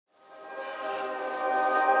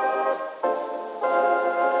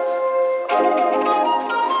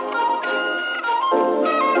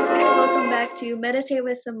Welcome back to Meditate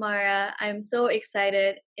with Samara. I'm so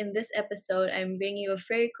excited. In this episode, I'm bringing you a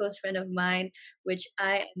very close friend of mine, which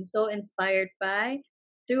I am so inspired by.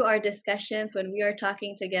 Through our discussions, when we are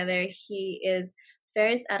talking together, he is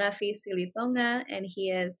Ferris Arafi Silitonga, and he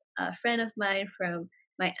is a friend of mine from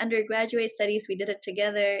my undergraduate studies. We did it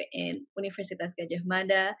together in Universitas Gajah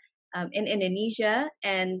Mada in Indonesia,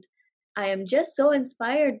 and I am just so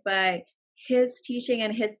inspired by his teaching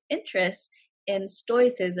and his interest in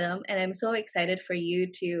Stoicism, and I'm so excited for you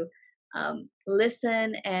to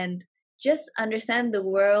listen and just understand the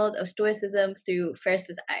world of Stoicism through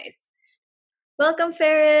Ferris's eyes. Welcome,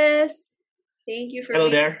 Ferris. Thank you for Hello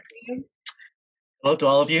being there. here. Hello to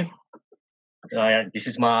all of you. This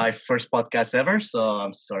is my first podcast ever, so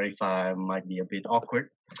I'm sorry if I might be a bit awkward.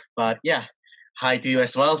 But yeah, hi to you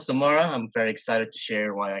as well, Samara. I'm very excited to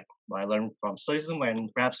share what I learned from Stoicism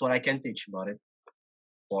and perhaps what I can teach about it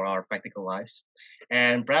for our practical lives.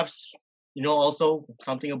 And perhaps, also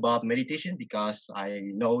something about meditation because I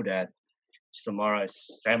know that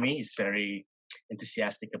Sammy is very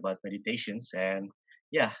enthusiastic about meditations. And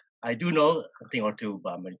yeah, I do know a thing or two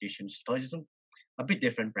about meditation Stoicism. A bit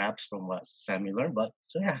different perhaps from what Sammy learned, but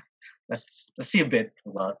so yeah, let's see a bit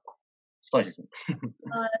about Stoicism.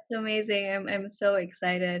 Oh, that's amazing. I'm so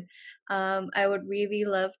excited. I would really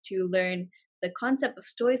love to learn the concept of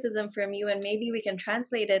Stoicism from you, and maybe we can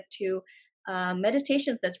translate it to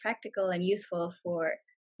meditations that's practical and useful for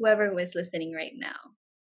whoever who is listening right now.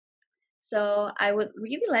 So I would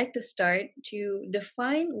really like to start to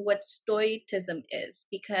define what Stoicism is,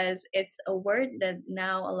 because it's a word that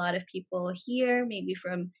now a lot of people hear, maybe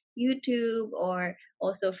from YouTube or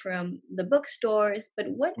also from the bookstores. But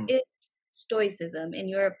what Mm, is Stoicism, in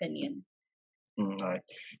your opinion? all right.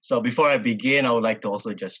 So before I begin, I would like to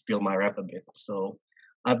also just build my rap a bit. So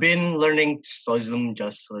I've been learning Stoicism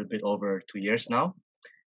just a little bit over 2 years now.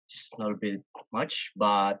 It's not a bit much,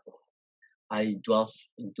 but I delve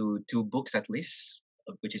into two books at least,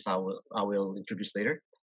 which is I will introduce later.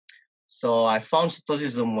 So I found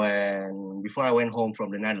Stoicism when before I went home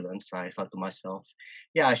from the Netherlands. I thought to myself,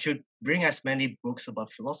 yeah, I should bring as many books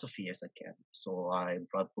about philosophy as I can. So I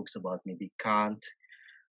brought books about maybe Kant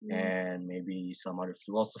Mm. and maybe some other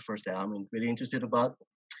philosophers that I'm really interested about.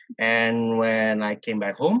 And when I came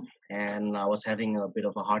back home and I was having a bit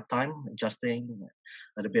of a hard time adjusting,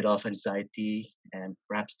 a bit of anxiety and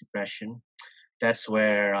perhaps depression, that's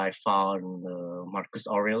where I found Marcus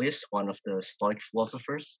Aurelius, one of the Stoic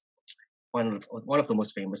philosophers, one of the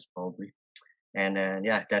most famous probably. And then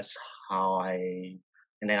yeah, that's how and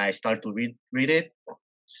then I started to read it,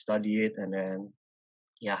 study it, and then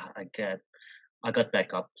yeah, I got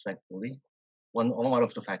back up thankfully. One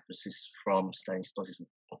of the factors is from studying Stoicism.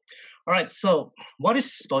 All right, so what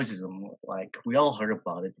is Stoicism? Like we all heard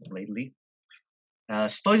about it lately.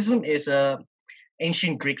 Stoicism is a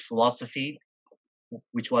ancient Greek philosophy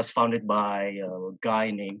which was founded by a guy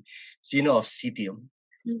named Zeno of Citium.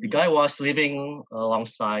 The Mhm. guy was living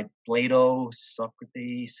alongside Plato,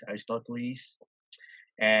 Socrates, Aristotle,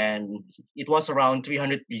 and it was around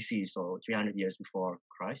 300 BC, so 300 years before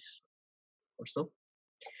Christ or so.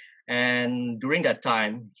 And during that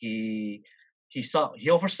time, he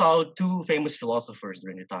oversaw two famous philosophers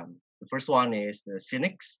during the time. The first one is the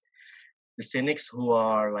Cynics who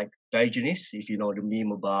are like Diogenes, if you know the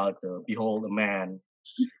meme about behold a man,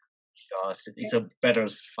 it's a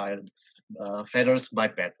feathers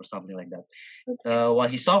biped or something like that. Okay.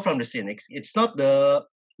 What he saw from the Cynics, it's not the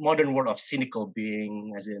modern word of cynical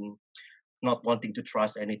being, as in not wanting to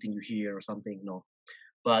trust anything you hear or something. No,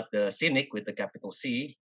 but the Cynic with the capital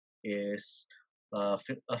C is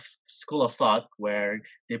school of thought where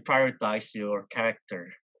they prioritize your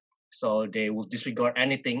character. So they will disregard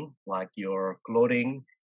anything like your clothing,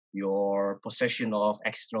 your possession of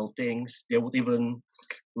external things. They would even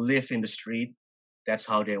live in the street. That's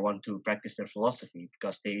how they want to practice their philosophy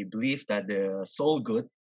because they believe that the sole good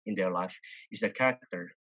in their life is their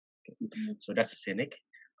character. Mhm. So that's a cynic.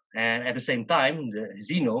 And at the same time, the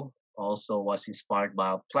Zeno also was inspired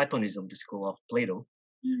by Platonism, the school of Plato.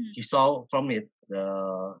 Mhm. He saw from it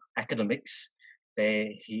the academics.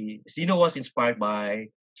 Zeno was inspired by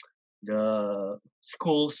the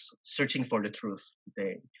schools searching for the truth.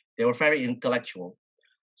 They were very intellectual.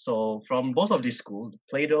 So from both of these schools,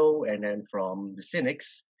 Plato and then from the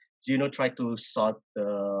Cynics, Zeno tried to sort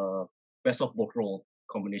the best of both world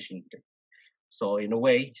combination. So in a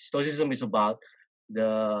way, Stoicism is about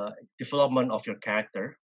the development of your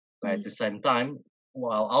character, but at Mhm. the same time,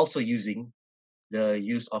 while also using the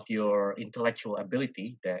use of your intellectual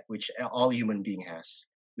ability that which all human being has,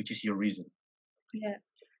 which is your reason. Yeah.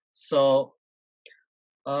 So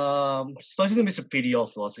Stoicism is a pretty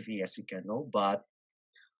old philosophy, as we can know, but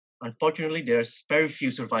unfortunately, there's very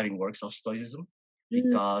few surviving works of Stoicism Mm,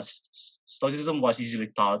 because Stoicism was usually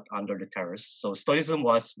taught under the terrace. So Stoicism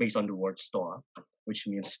was based on the word stoa, which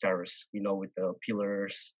means terrace, with the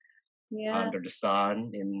pillars yeah. under the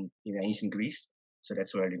sun in ancient Greece. So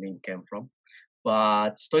that's where the name came from.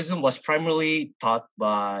 But Stoicism was primarily taught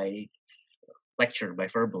by lecture, by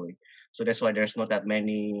verbally. So that's why there's not that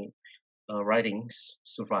many writings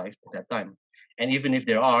survived at that time. And even if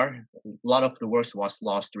there are, a lot of the works was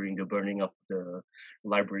lost during the burning of the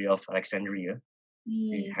Library of Alexandria.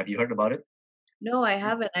 Mm. Have you heard about it? No, I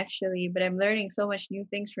haven't actually, but I'm learning so much new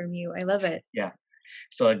things from you. I love it. Yeah.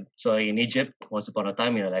 So in Egypt, once upon a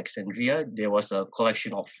time in Alexandria, there was a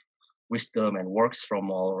collection of wisdom and works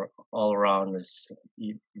from all around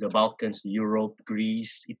the Balkans, Europe,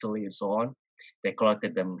 Greece, Italy, and so on. They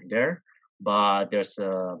collected them there, but there's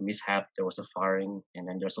a mishap. There was a firing, and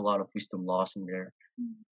then there's a lot of wisdom lost in there.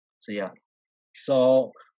 Mm. So yeah.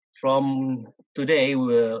 So from today,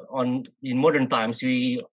 in modern times,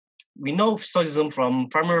 we know Stoicism from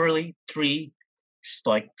primarily three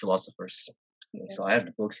Stoic philosophers. Okay. So I have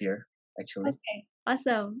the books here, actually. Okay.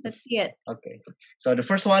 Awesome. Let's see it. Okay. So the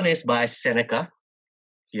first one is by Seneca.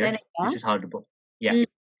 Here, this Seneca. is how the book. Yeah, Mm.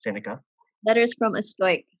 Seneca. Letters from a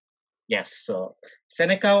Stoic. Yes. So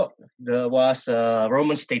Seneca was a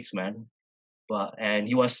Roman statesman, and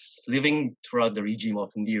he was living throughout the regime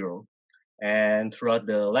of Nero, and throughout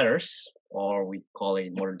the letters, or we call it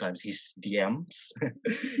in modern times his DMs,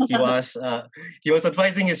 he was uh, he was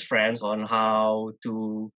advising his friends on how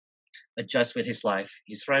to adjust with his life.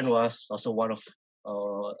 His friend was also one of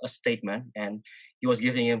a statesman, and he was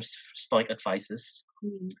giving him stoic advices,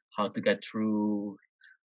 Mm. how to get through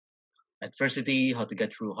adversity, how to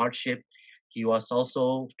get through hardship. He was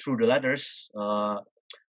also through the letters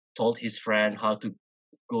told his friend how to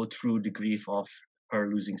go through the grief of her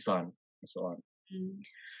losing son and so on. Mm.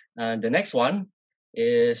 And the next one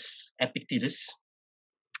is Epictetus.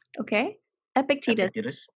 Okay. Epictetus.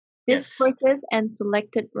 Epictetus. Yes. Discourses and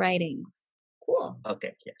selected writings. Cool.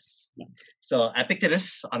 Okay. Yes. Yeah. So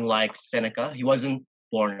Epictetus, unlike Seneca, he wasn't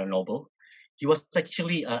born a noble. He was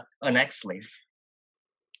actually an ex-slave.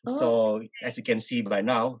 Oh, So as you can see by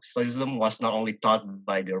now, Stoicism was not only taught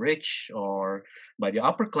by the rich or by the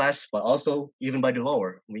upper class, but also even by the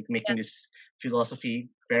lower, yeah. making this philosophy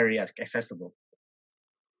very accessible.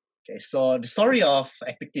 Okay, so the story of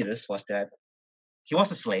Epictetus was that he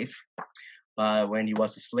was a slave. When he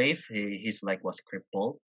was a slave, his leg was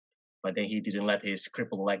crippled, but then he didn't let his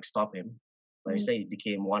crippled leg stop him. But Mm. instead, it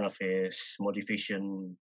became one of his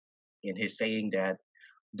motivation in his saying that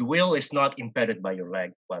the will is not impeded by your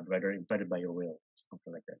leg, but rather impeded by your will,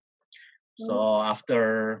 something like that. Oh. So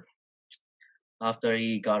after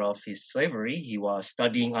he got off his slavery, he was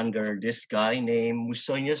studying under this guy named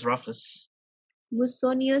Musonius Rufus.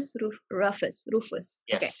 Musonius Rufus. Rufus.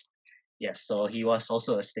 Okay. Yes, yes. So he was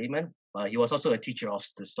also a statesman. He was also a teacher of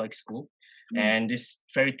the Stoic school, Mm. and this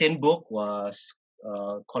very thin book was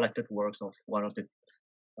collected works of one of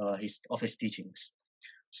his teachings.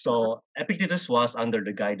 Wow. So Epictetus was under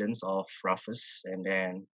the guidance of Rufus, and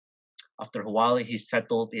then after a while he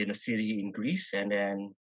settled in a city in Greece, and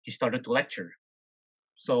then he started to lecture.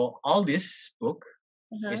 So all this book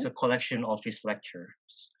is Uh-huh. a collection of his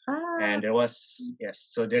lectures. Ah. And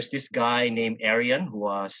so there's this guy named Arian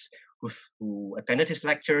who attended his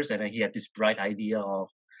lectures, and then he had this bright idea of,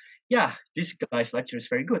 yeah, this guy's lecture is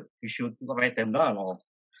very good. You should write them down all.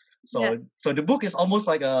 Yeah. So the book is almost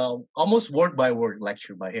like a almost word by word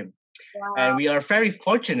lecture by him. And Wow. we are very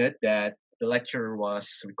fortunate that the lecture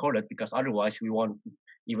was recorded because otherwise we won't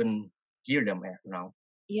even hear them now.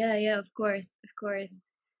 Yeah, yeah, of course. Of course.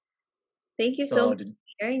 Thank you so So much for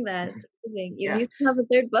sharing that. It's amazing. You, do yeah, you still have a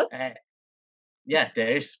third book? uh, yeah,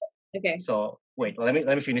 there is. Okay. So wait, let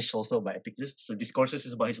me finish also by Epictetus. So discourses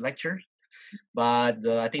is about his lecture, but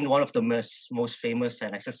I think one of the most famous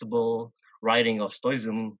and accessible writing of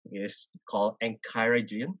Stoicism is called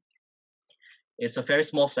Enchiridion. It's a very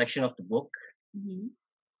small section of the book. Mm-hmm.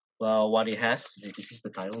 What it has, this is the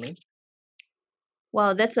title name.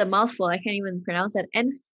 Wow, that's a mouthful. I can't even pronounce that.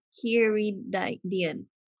 Enchiridion.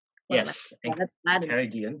 What am I? Yes, Yeah, that's Latin.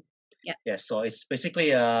 Enchiridion. Yeah. Yeah, so it's basically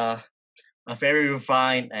a very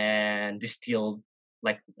refined and distilled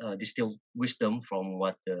wisdom from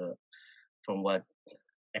what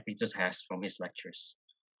Epictetus has from his lectures.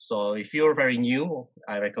 So if you're very new,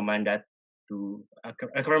 I recommend that I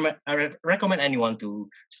recommend anyone to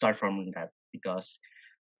start from that because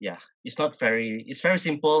yeah, it's very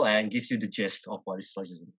simple and gives you the gist of what is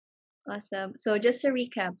Stoicism. Awesome. So just to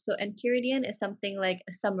recap, so Enchiridion is something like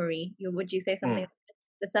a summary. Would you say something Mm. like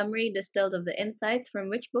the summary distilled of the insights from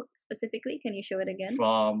which book specifically? Can you show it again?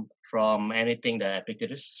 From anything that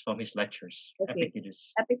Epictetus from his lectures. Okay.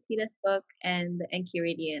 Epictetus. Epictetus book and the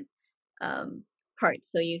Enchiridion um, part.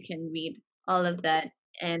 So you can read all of that.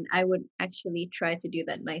 And I would actually try to do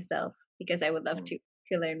that myself because I would love Mm.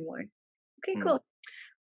 to learn more. Okay, Mm. cool.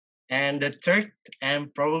 And the third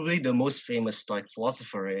and probably the most famous Stoic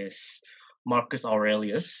philosopher is Marcus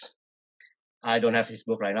Aurelius. I don't have his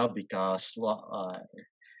book right now because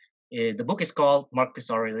the book is called Marcus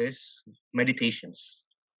Aurelius Meditations.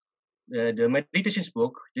 The Meditations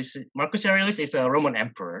book. Marcus Aurelius is a Roman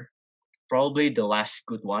emperor, probably the last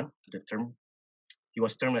good one. The term he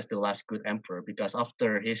was termed as the last good emperor because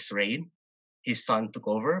after his reign, his son took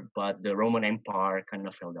over, but the Roman Empire kind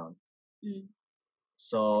of fell down. Mm.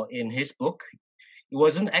 So in his book, it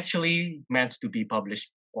wasn't actually meant to be published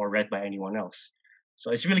or read by anyone else. So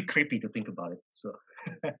it's really creepy to think about it. So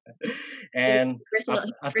Like and personal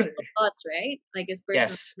after personal thoughts, right? Like his personal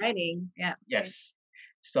yes, writing. Yeah. Okay. yes.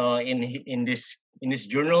 So in this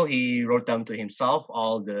journal, he wrote down to himself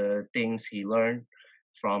all the things he learned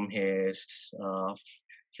from his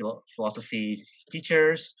philosophy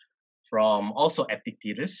teachers, from also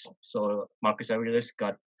Epictetus. So Marcus Aurelius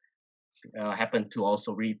got happened to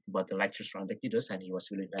also read about the lectures from Epictetus, and he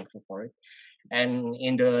was really thankful for it. And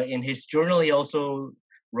in his journal, he also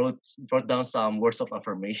wrote wrote down some words of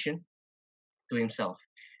affirmation to himself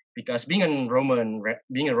because being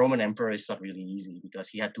a Roman emperor is not really easy because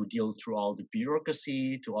he had to deal through all the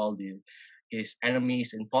bureaucracy, to all the his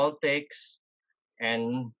enemies in politics,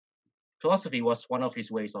 and philosophy was one of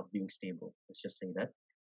his ways of being stable. Let's just say that.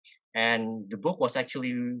 And the book was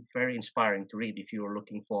actually very inspiring to read if you were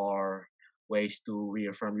looking for ways to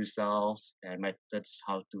reaffirm yourself and methods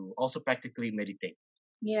how to also practically meditate,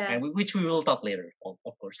 Yeah. and which we will talk later,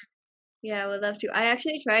 of course. Yeah, I would love to. I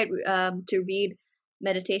actually tried to read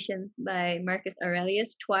Meditations by Marcus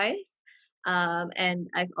Aurelius twice, and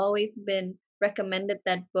I've always been recommended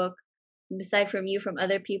that book. Beside from you, from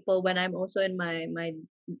other people, when I'm also in my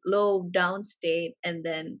low down state, and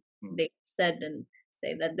then Mm, they said and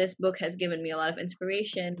say that this book has given me a lot of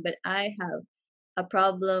inspiration. But I have a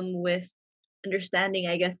problem with understanding,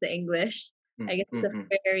 I guess, the English. mm, I guess it's mm, a mm,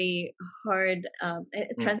 very hard,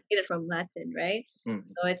 it's mm, translated from Latin, right? mm,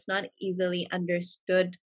 So it's not easily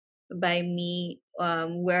understood by me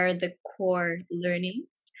where are the core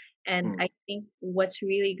learnings. And mm. I think what's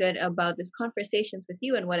really good about this conversations with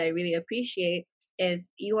you and what I really appreciate is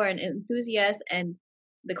you are an enthusiast and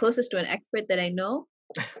the closest to an expert that I know.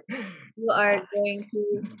 You are going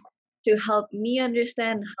to help me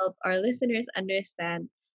understand, help our listeners understand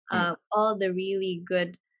Mm, all the really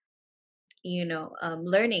good,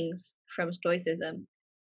 learnings from Stoicism.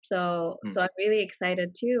 So mm. I'm really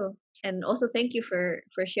excited too. And also thank you for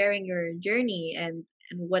sharing your journey and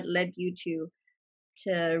what led you to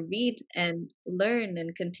read and learn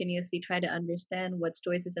and continuously try to understand what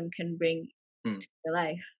Stoicism can bring Mm, to your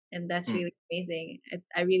life. And that's mm. really amazing.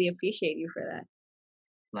 I really appreciate you for that.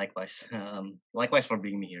 Likewise, likewise for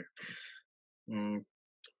bringing me here. Mm.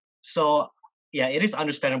 So yeah, it is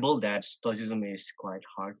understandable that Stoicism is quite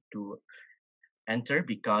hard to enter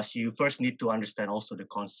because you first need to understand also the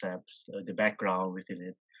concepts, the background within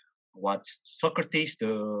it. What Socrates,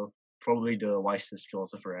 the probably the wisest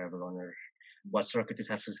philosopher ever on earth, what Socrates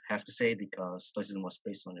have to say because Stoicism was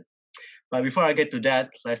based on it. But before I get to that,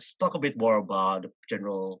 let's talk a bit more about the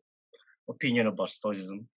general opinion about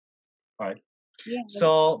Stoicism. All right. Yeah.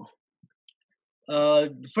 So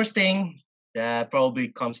the first thing that probably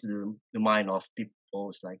comes to the mind of people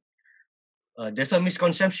is like there's a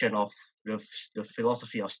misconception of the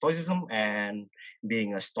philosophy of Stoicism and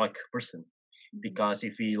being a Stoic person. Mhm. Because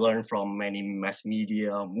if we learn from many mass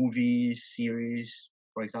media, movies, series,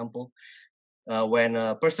 for example, when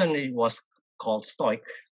a person was called Stoic,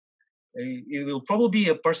 it will probably be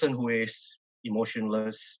a person who is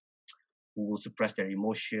emotionless, who will suppress their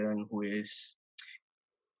emotion, who is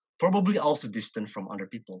probably also distant from other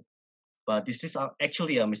people. But this is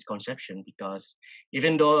actually a misconception because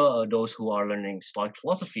even though those who are learning Stoic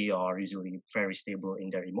philosophy are usually very stable in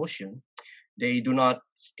their emotion, they do not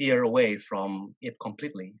steer away from it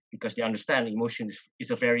completely because they understand emotion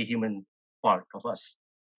is a very human part of us.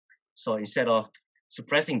 So instead of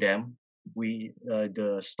suppressing them,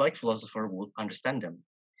 the Stoic philosopher will understand them,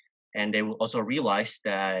 and they will also realize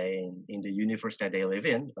that in the universe that they live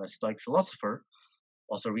in, a Stoic philosopher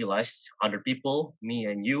also realized other people, me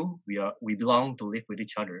and you, we belong to live with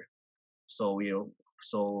each other. So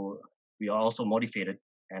so we are also motivated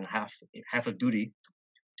and have a duty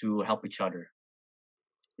to help each other.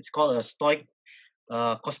 it's called a Stoic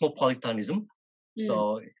cosmopolitanism. Mm. So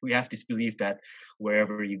we have this belief that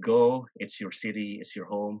wherever you go, it's your city, it's your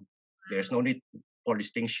home. There's no need for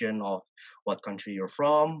distinction of what country you're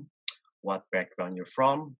from, what background you're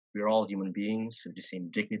from. We're all human beings with the same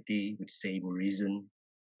dignity, with the same reason,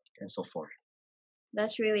 and so forth.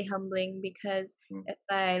 That's really humbling because Mm, if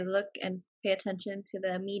I look and pay attention to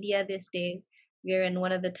the media these days, we're in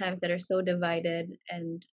one of the times that are so divided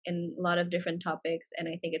and in a lot of different topics, and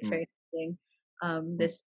I think it's mm, very humbling. mm.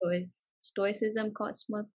 This stoicism,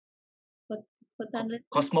 what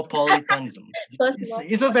Cosmopolitanism. cosmo,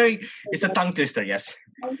 It's a very it's a tongue twister. Yes.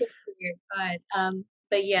 kind of weird,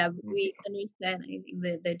 but yeah, Mm, we understand, I think,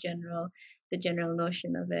 the general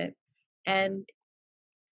notion of it. And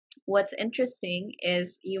what's interesting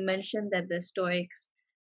is you mentioned that the Stoics,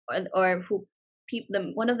 or who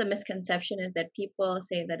people, one of the misconception is that people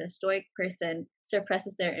say that a Stoic person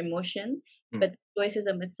suppresses their emotion, mm, but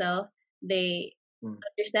Stoicism itself, they mm,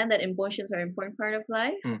 understand that emotions are an important part of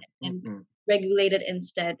life mm, mm, and mm, regulate it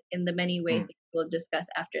instead in the many ways mm. that we'll discuss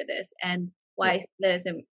after this. And why Yeah. I say that is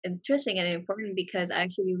interesting and important because I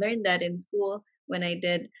actually learned that in school when I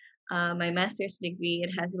did my master's degree.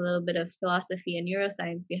 It has a little bit of philosophy and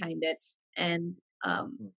neuroscience behind it. And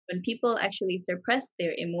Mm, when people actually suppress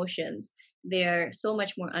their emotions, they are so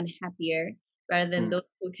much more unhappier rather than mm, those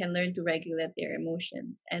who can learn to regulate their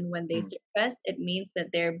emotions. And when they mm, suppress, it means that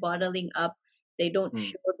they're bottling up. They don't mm,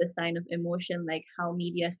 show the sign of emotion like how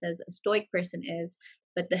media says a stoic person is,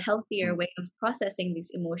 but the healthier mm, way of processing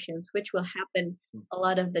these emotions, which will happen mm, a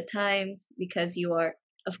lot of the times because you are,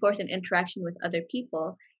 of course, in interaction with other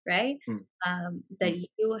people, right? mm, That mm,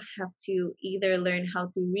 you have to either learn how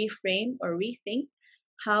to reframe or rethink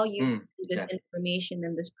how you see this exactly. information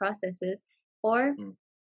and this processes, or Mm,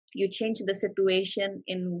 you change the situation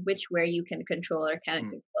in which where you can control or can't mm,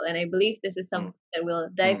 control. And I believe this is mm, something that we'll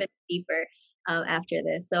dive mm, in deeper after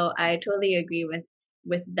this. So I totally agree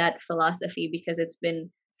with that philosophy because it's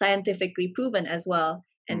been scientifically proven as well.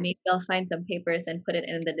 And mm, maybe I'll find some papers and put it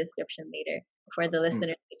in the description later for the mm,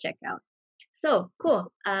 listeners to check out. So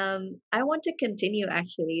cool. I want to continue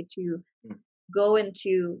actually to mm, go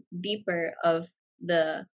into deeper of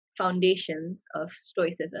the foundations of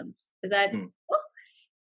stoicisms. Is that mm. oh,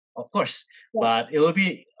 Of course, yeah, but it will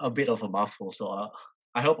be a bit of a mouthful. So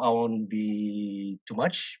I hope I won't be too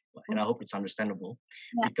much, and I hope it's understandable,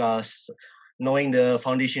 yeah, because knowing the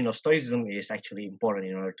foundation of Stoicism is actually important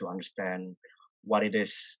in order to understand what it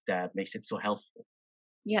is that makes it so helpful.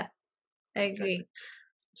 yeah, I Exactly. agree.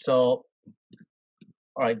 So,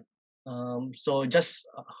 all right. So I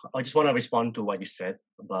just want to respond to what you said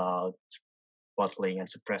about bottling and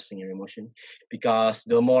suppressing your emotion, because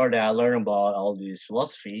the more that I learn about all this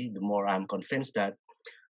philosophy, the more I'm convinced that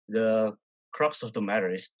the crux of the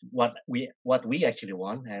matter is what we actually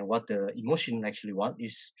want, and what the emotion actually want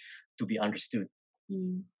is to be understood.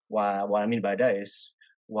 Mm, What I mean by that is,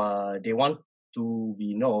 what they want to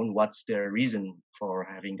be known, what's their reason for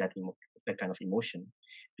having that kind of emotion,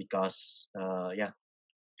 because yeah,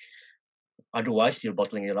 otherwise you're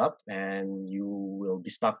bottling it up and you will be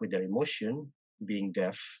stuck with their emotion, being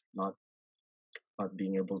deaf, not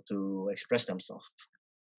being able to express themselves.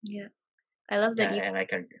 yeah, I love that Yeah, you. and I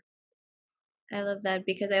can. I love that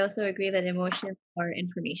because I also agree that emotions are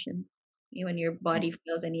information. When your Mm, body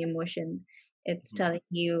feels any emotion, it's mm, telling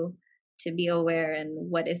you to be aware and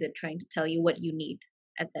what is it trying to tell you what you need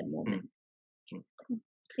at that mm, moment. mm. Mm,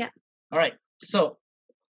 yeah. All right. So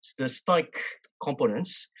the Stoic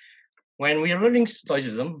components. When we are learning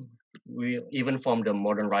Stoicism, we even from the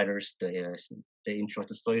modern writers, the intro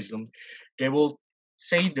to Stoicism, they will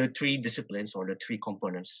say the three disciplines or the three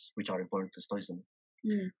components which are important to Stoicism.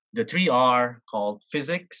 Mm, The three are called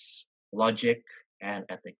physics, logic, and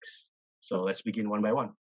ethics. So let's begin one by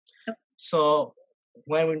one. yep, So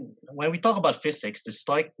when we talk about physics, the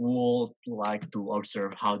Stoic would like to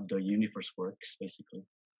observe how the universe works, basically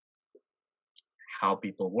how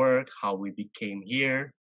people work, how we became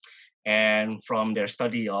here, and from their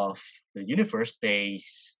study of the universe, they've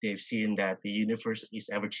seen that the universe is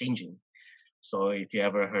ever changing. So if you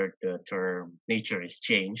ever heard the term nature is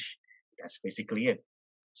change, that's basically it.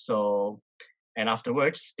 So and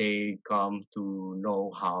afterwards they come to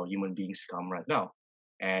know how human beings come right now,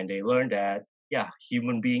 and they learn that yeah,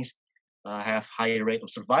 human beings have higher rate of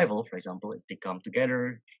survival. For example, if they come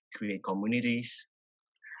together, create communities,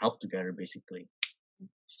 help together, basically.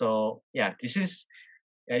 So yeah, this is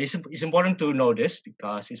and it's important to know this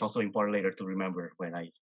because it's also important later to remember when I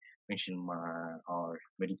mention our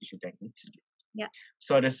meditation techniques. yeah.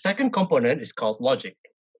 So the second component is called logic.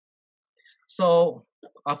 So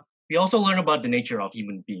we also learn about the nature of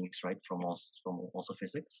human beings, right? From also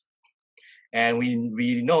physics. And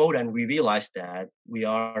we know and we realize that we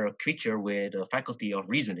are a creature with a faculty of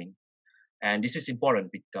reasoning. And this is important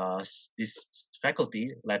because this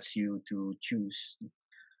faculty lets you to choose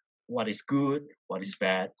what is good, what is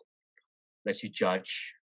bad, lets you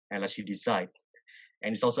judge, and lets you decide.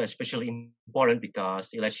 And it's also especially important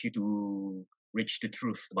because it lets you to reach the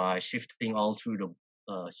truth by shifting all through the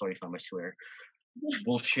sorry if I might swear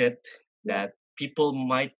bullshit Yeah. that people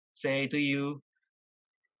might say to you.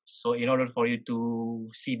 So in order for you to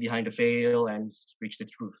see behind the veil and reach the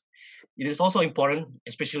truth, it is also important,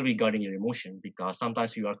 especially regarding your emotion, because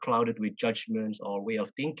sometimes you are clouded with judgments or way of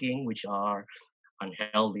thinking which are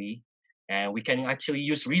unhealthy, and we can actually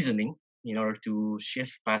use reasoning in order to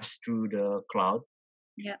shift past through the cloud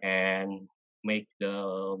Yeah. and make the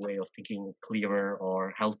way of thinking clearer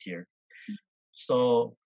or healthier.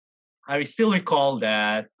 So I still recall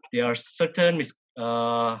that there are certain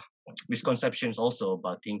misconceptions also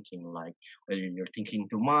about thinking, like whether you're thinking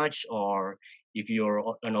too much or if you're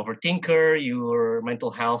an overthinker, your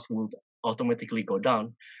mental health will automatically go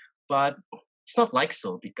down. But it's not like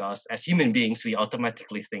so because as human beings, we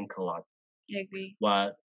automatically think a lot. I agree.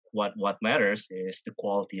 What matters is the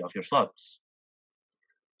quality of your thoughts.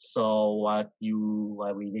 So what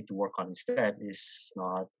we need to work on instead is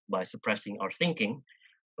not by suppressing our thinking,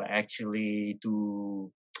 but actually to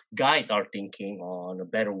guide our thinking on a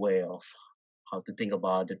better way of how to think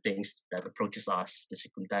about the things that approaches us, the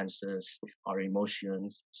circumstances, our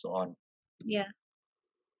emotions, so on. Yeah.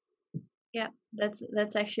 Yeah.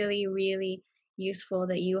 That's actually really useful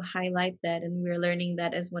that you highlight that, and we're learning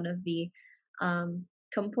that as one of the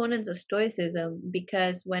components of Stoicism.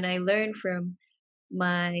 Because when I learned from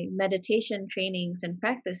my meditation trainings and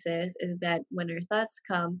practices is that when our thoughts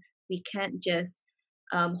come, we can't just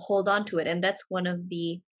hold on to it. And that's one of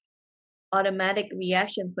the automatic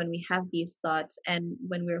reactions when we have these thoughts. And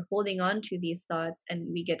when we're holding on to these thoughts and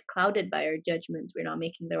we get clouded by our judgments, we're not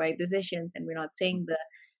making the right decisions and we're not saying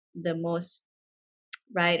the most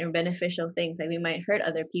right or beneficial things. Like we might hurt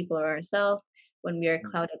other people or ourselves when we are Mm.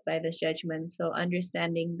 clouded by this judgment. So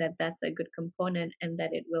understanding that that's a good component and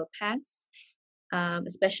that it will pass,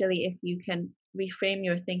 especially if you can reframe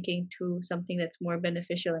your thinking to something that's more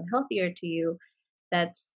beneficial and healthier to you.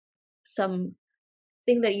 That's something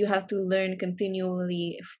that you have to learn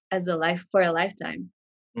continually as a life for a lifetime.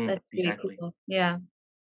 That's really Exactly. cool. Yeah.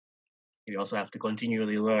 We also have to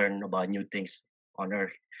continually learn about new things on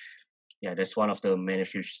Earth. Yeah, that's one of the main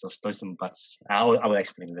features of Stoicism, but I will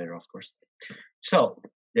explain later, of course. So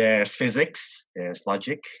there's physics, there's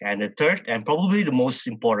logic, and the third and probably the most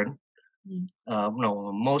important, Mm.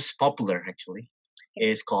 no, most popular actually,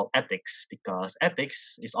 is called ethics because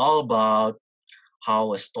ethics is all about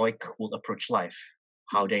how a Stoic would approach life,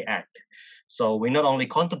 how they act. So we not only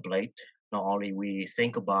contemplate, not only we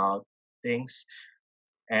think about things,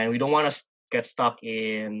 and we don't want to get stuck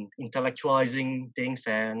in intellectualizing things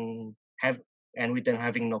have and with them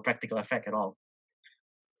having no practical effect at all.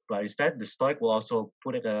 But instead, the Stoic will also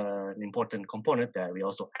put it an important component that we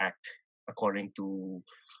also act according to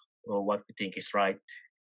what we think is right,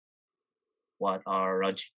 what our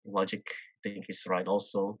logic think is right,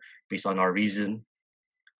 also based on our reason.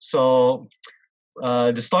 So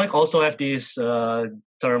the Stoic also have this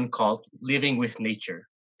term called living with nature,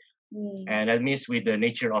 Mm. and that means with the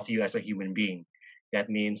nature of you as a human being. That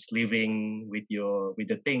means living with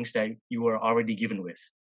the things that you were already given with.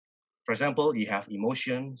 For example, you have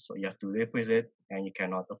emotions, so you have to live with it, and you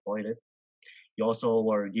cannot avoid it. You also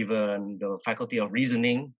were given the faculty of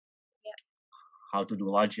reasoning, how to do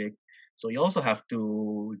logic. So you also have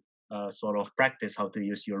to sort of practice how to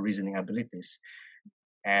use your reasoning abilities.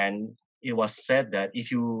 And it was said that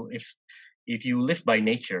if you live by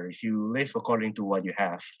nature, if you live according to what you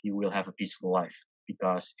have, you will have a peaceful life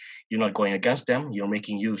because you're not going against them. You're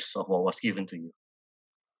making use of what was given to you.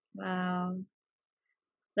 Wow.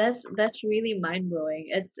 That's really mind blowing.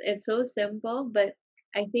 It's so simple, but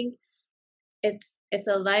I think it's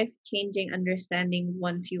a life changing understanding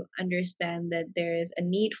once you understand that there is a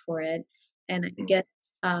need for it. And I Mm, guess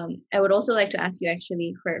I would also like to ask you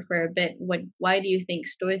actually for a bit, what why do you think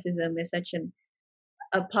Stoicism is such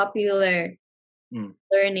a popular mm,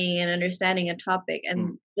 learning and understanding a topic? mm,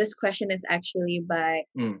 And this question is actually by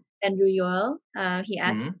mm, Andrew Yoel. He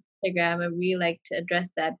asked mm, on Instagram. I really like to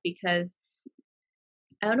address that because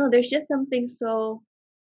I don't know. There's just something so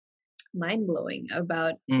mind blowing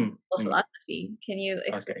about mm, mm. philosophy. Can you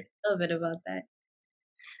explain Okay. a little bit about that?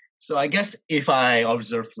 So I guess if I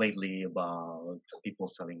observe lately about people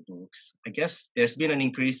selling books, I guess there's been an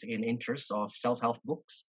increase in interest of self-help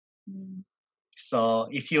books. Mm. So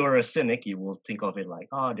if you're a cynic, you will think of it like,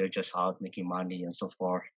 oh, they're just out making money and so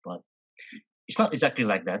forth. But it's not exactly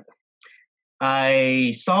like that.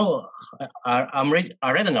 I saw, I read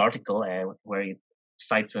an article where it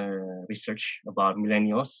cites research about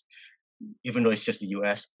millennials, even though it's just the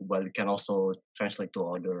US, but it can also translate to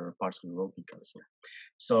other parts of the world because.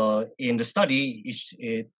 So in the study,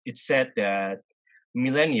 it said that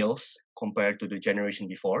millennials, compared to the generation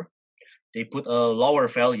before, they put a lower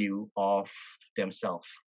value of themselves.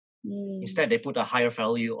 Mm, Instead, they put a higher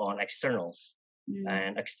value on externals mm,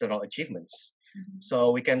 and external achievements. mhm.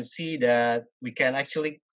 So we can see that we can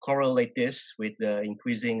actually correlate this with the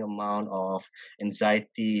increasing amount of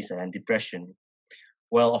anxieties and depression.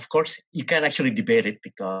 Well, of course, you can actually debate it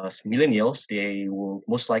because millennials, they will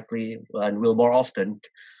most likely and will more often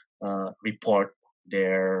report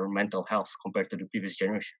their mental health compared to the previous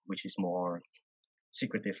generation, which is more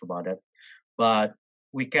secretive about it. But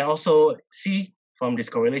we can also see from this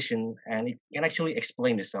correlation, and it can actually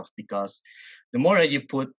explain itself because the more that you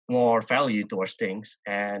put more value towards things,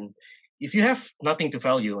 and if you have nothing to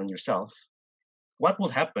value on yourself, what will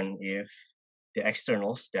happen if the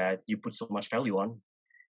externals that you put so much value on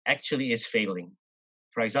actually is failing?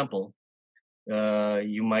 For example,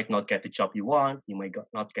 you might not get the job you want, you might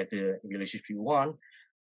not get the relationship you want.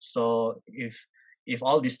 So if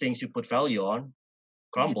all these things you put value on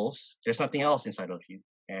Yeah. crumbles, there's nothing else inside of you.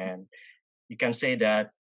 And you can say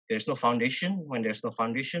that there's no foundation. When there's no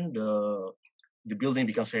foundation, the building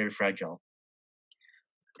becomes very fragile.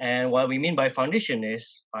 And what we mean by foundation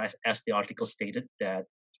is, as the article stated, that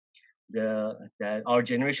that our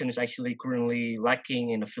generation is actually currently lacking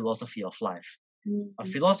in a philosophy of life, a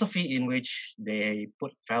Mm, philosophy in which they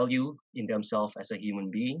put value in themselves as a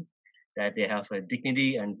human being, that they have a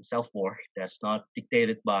dignity and self-worth that's not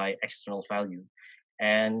dictated by external value.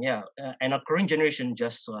 And yeah, and our current generation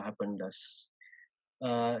just so happened does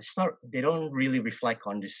it's not, they don't really reflect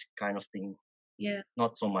on this kind of thing, yeah.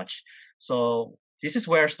 not so much. So this is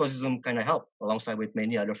where stoicism kind of help alongside with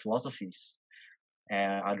many other philosophies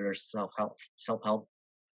and other self-help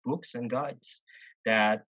books and guides,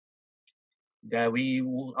 that we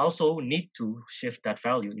will also need to shift that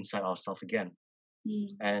value inside ourselves again. Mm,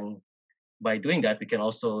 And by doing that, we can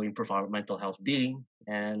also improve our mental health being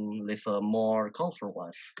and live a more colorful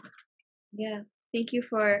life. yeah. Thank you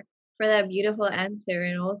for that beautiful answer,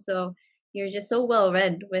 and also you're just so well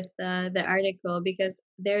read with the article because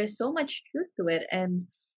there is so much truth to it, and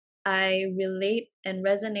I relate and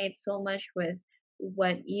resonate so much with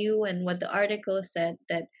what you and what the article said,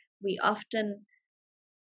 that we often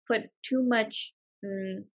put too much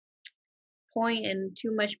mm, point and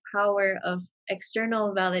too much power of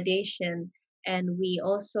external validation, and we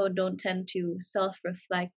also don't tend to self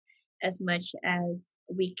reflect as much as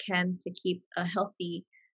we can to keep a healthy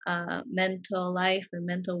mental life and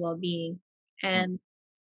mental well being. Mm, And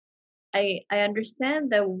I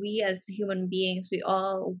understand that we as human beings, we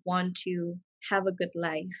all want to have a good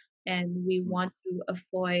life, and we mm, want to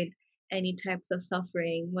avoid any types of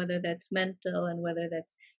suffering, whether that's mental and whether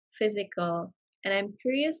that's physical. And I'm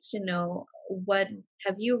curious to know, what mm.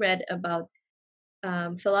 have you read about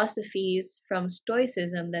philosophies from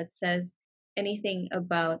Stoicism that says anything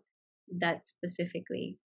about that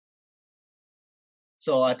specifically?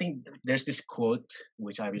 So I think there's this quote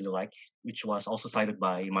which I really like, which was also cited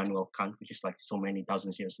by Immanuel Kant, which is like so many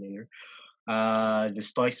thousands years later. The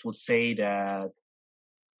Stoics would say that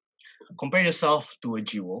compare yourself to a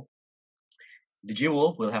jewel. The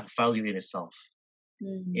jewel will have value in itself.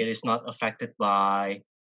 Mm, It is not affected by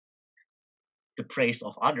the praise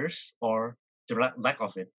of others or the lack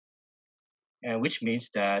of it, and which means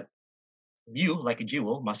that you, like a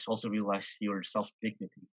jewel, must also realize your self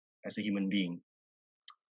dignity as a human being,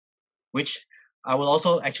 which I will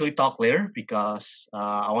also actually talk later because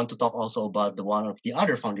I want to talk also about the one of the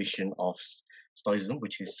other foundation of Stoicism,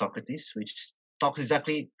 which is Socrates, which talks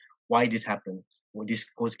exactly why this happened, why this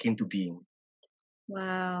quote came to being.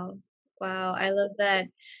 wow. Wow, I love that.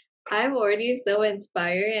 I'm already so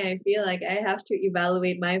inspired, and I feel like I have to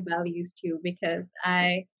evaluate my values too, because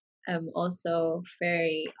I am also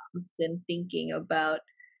very often thinking about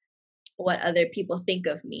what other people think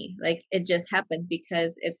of me. Like, it just happened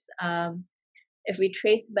because it's if we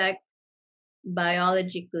trace back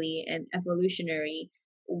biologically and evolutionary,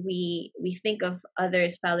 we think of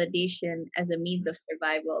others validation as a means of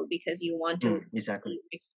survival, because you want to Mm, exactly.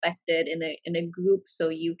 be respected in a group so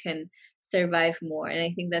you can survive more. And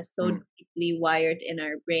I think that's so Mm, deeply wired in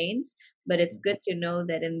our brains. But it's mm, good to know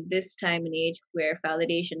that in this time and age where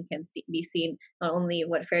validation can be seen, not only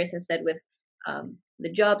what Ferris has said with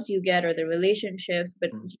the jobs you get or the relationships,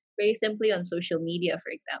 but mm, just very simply on social media,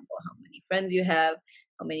 for example, how many friends you have,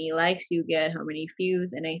 how many likes you get, how many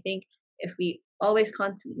views. And I think if we always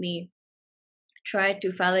constantly try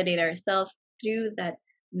to validate ourselves through that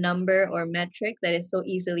number or metric that is so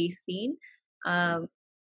easily seen, mm, um,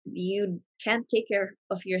 you can't take care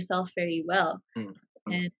of yourself very well. mm,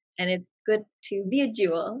 mm. And it's good to be a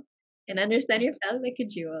jewel and understand your value like a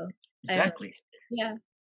jewel. I don't, Exactly. yeah.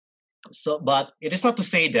 So, but it is not to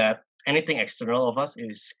say that anything external of us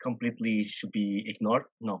is completely should be ignored.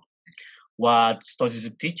 No. What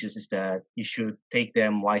Stoicism teaches is that you should take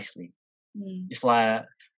them wisely. Mm, It's like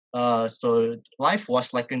so life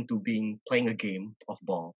was likened to being playing a game of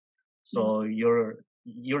ball. mm, So you're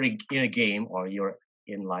in a game or you're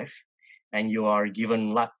in life, and you are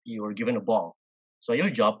given a ball. So your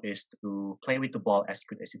job is to play with the ball as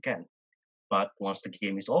good as you can. But once the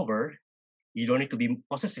game is over, you don't need to be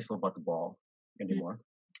possessive about the ball mm, anymore.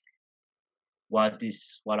 What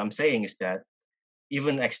I'm saying is that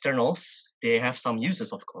even externals, they have some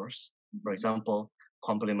uses, of course. For mhm, example,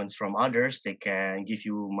 compliments from others, they can give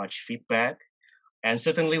you much feedback, and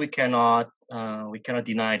certainly we cannot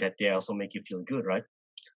deny that they also make you feel good, right?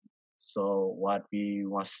 So what we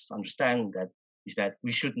must understand that is that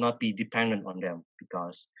we should not be dependent on them,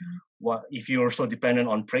 because mm, what if you're so dependent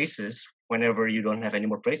on praises, whenever you don't have any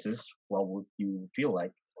more praises, what would you feel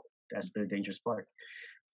like? That's the dangerous part.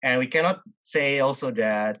 And we cannot say also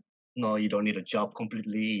that no, you don't need a job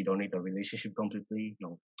completely, you don't need a relationship completely.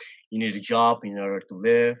 No, you need a job in order to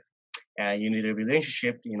live, and you need a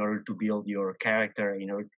relationship in order to build your character, in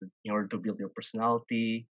order to build your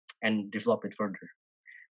personality and develop it further,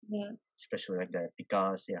 yeah. especially like that.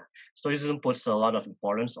 Because yeah, Stoicism puts a lot of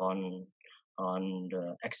importance on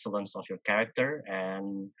the excellence of your character,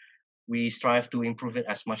 and we strive to improve it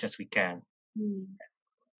as much as we can Mm.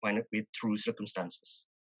 when with through circumstances.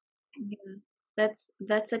 Yeah,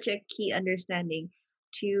 that's such a key understanding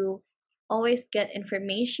to always get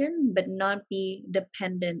information but not be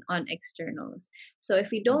dependent on externals. So if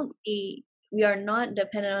Mm, we are not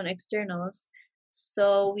dependent on externals,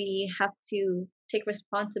 so we have to take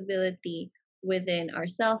responsibility within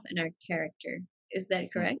ourselves and our character. Is that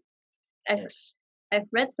mm, correct? I've yes. I've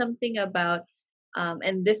read something about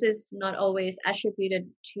and this is not always attributed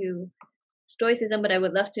to Stoicism, but I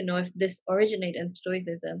would love to know if this originate in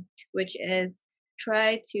Stoicism, which is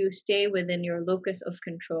try to stay within your locus of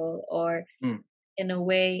control, or Mm, in a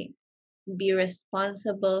way be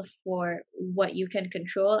responsible for what you can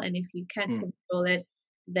control, and if you can't mm, control it,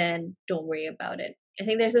 then don't worry about it. I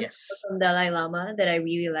think there's this quote yes. from Dalai Lama that I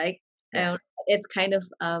really like. Yeah. It's kind of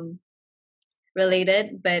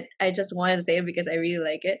related, but I just wanted to say it because I really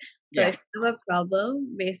like it. So Yeah. if you have a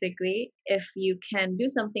problem, basically, if you can do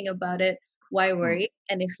something about it, why Mm, worry?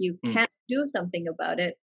 And if you mm, can't do something about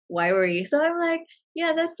it, why worry? So I'm like,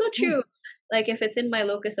 yeah, that's so mm, true. Like if it's in my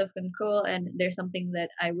locus of control and there's something that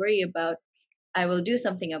I worry about, I will do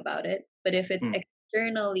something about it. But if it's mm,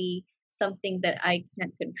 externally something that I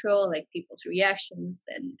can't control, like people's reactions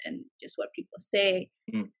and just what people say,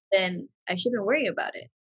 mm, then I shouldn't worry about it.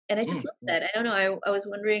 And I just mm, love yeah. that. I don't know. I was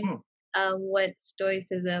wondering Mm. what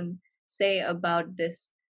Stoicism say about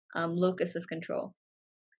this locus of control.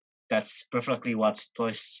 That's perfectly what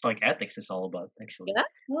Stoic ethics is all about, actually. Yeah.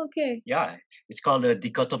 Okay. Yeah, it's called the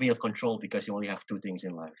dichotomy of control because you only have two things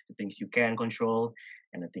in life: the things you can control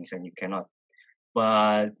and the things that you cannot.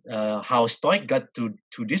 But how Stoic got to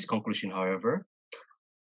this conclusion, however,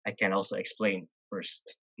 I can also explain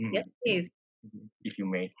first, Yes, please. if you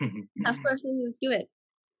may. Of course, let's do it.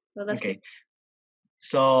 We'd love to. Okay,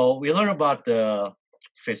 so we learn about the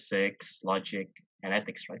physics, logic, and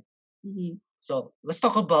ethics, right? Hmm. So let's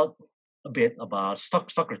talk about a bit about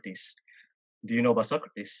Socrates. Do you know about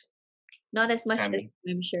Socrates, Not as much as Sammy?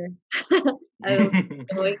 I'm sure. I will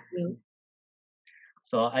going to.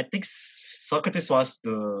 So I think Socrates was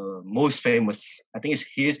the most famous. I think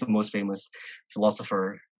he is the most famous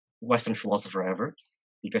philosopher, Western philosopher ever,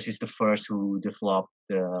 because he's the first who developed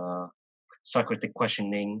the Socratic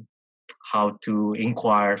questioning, how to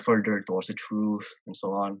inquire further towards the truth, and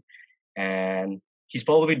so on. And he's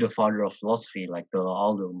probably the father of philosophy. Like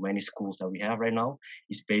all the many schools that we have right now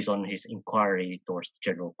is based on his inquiry towards the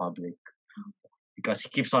general public, because he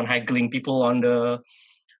keeps on haggling people on the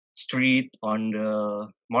street, on the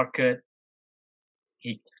market.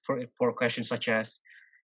 He for questions such as,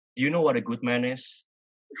 "Do you know what a good man is?"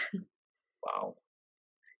 Wow.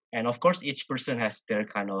 And of course, each person has their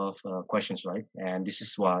kind of questions, right? And this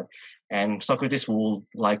is what, and Socrates will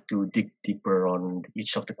like to dig deeper on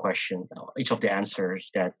each of the question, each of the answers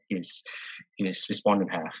that his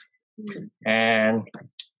respondent have. Mm. And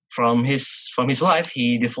from his life,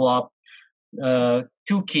 he developed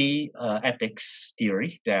two key ethics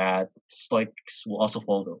theory that Stoics will also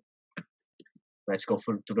follow. Let's go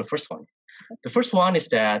to the first one. The first one is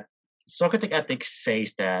that Socratic ethics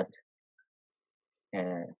says that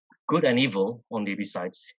uh, good and evil only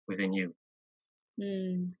resides within you,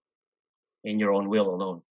 Mm. in your own will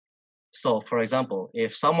alone. So, for example,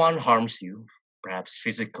 if someone harms you, perhaps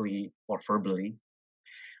physically or verbally,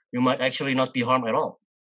 you might actually not be harmed at all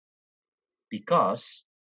because,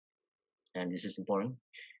 and this is important,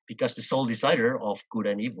 because the sole decider of good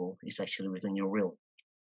and evil is actually within your will.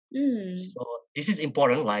 Mm. So this is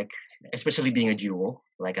important, like especially being a duo,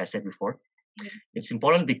 like I said before. Yeah. It's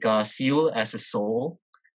important because you as a soul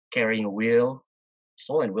carrying a will,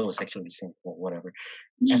 soul and will is actually the same or whatever.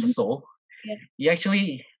 As a soul, Yeah. you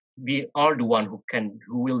actually are the one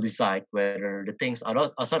who will decide whether the things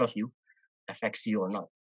outside of you affects you or not.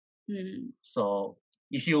 Mm. So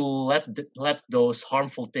if you let those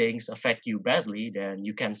harmful things affect you badly, then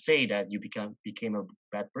you can say that you became a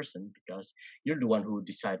bad person because you're the one who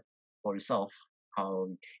decide for yourself how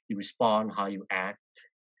you respond, how you act,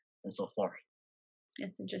 and so forth,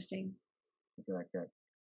 That's interesting. something like that.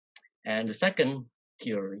 And the second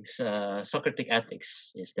theory, Socratic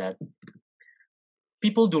ethics, is that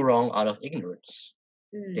people do wrong out of ignorance.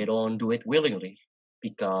 They Mm. don't do it willingly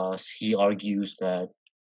because he argues that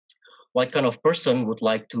what kind of person would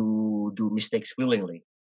like to do mistakes willingly?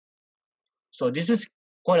 So this is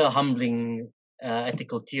quite a humbling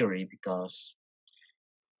ethical theory because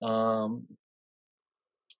um,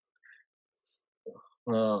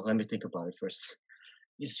 well, let me think about it first.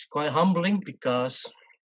 It's quite humbling because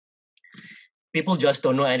people just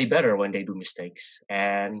don't know any better when they do mistakes,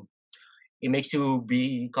 and it makes you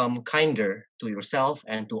become kinder to yourself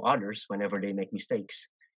and to others whenever they make mistakes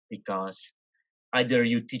because either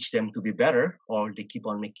you teach them to be better or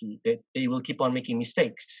they will keep on making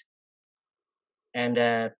mistakes, and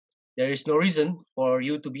there is no reason for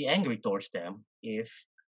you to be angry towards them if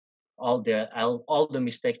all the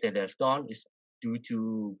mistakes that they've done is due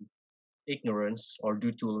to ignorance or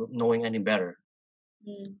due to knowing any better,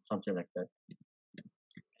 Mm. something like that.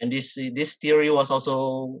 And this theory was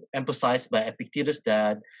also emphasized by Epictetus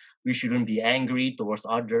that we shouldn't be angry towards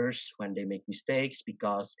others when they make mistakes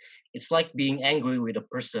because it's like being angry with a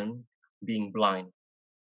person being blind.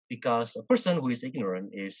 Because a person who is ignorant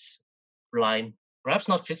is blind, perhaps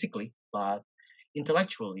not physically, but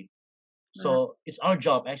intellectually. Wow. So it's our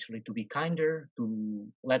job actually to be kinder, to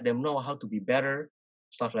let them know how to be better,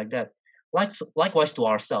 stuff like that. Likewise to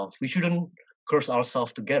ourselves, we shouldn't curse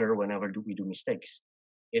ourselves together whenever we do mistakes.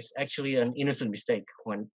 It's actually an innocent mistake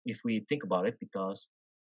when if we think about it, because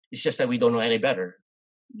it's just that we don't know any better.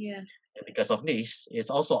 Yeah. And because of this, it's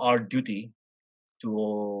also our duty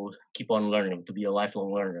to keep on learning, to be a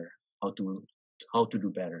lifelong learner, how to how to do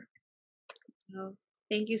better. Wow.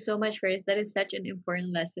 Thank you so much, Faris. That is such an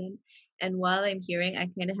important lesson. And while I'm hearing, I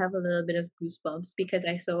kind of have a little bit of goosebumps because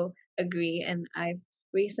I so agree. And I've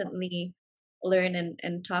recently learned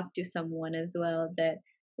and talked to someone as well that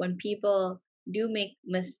when people do make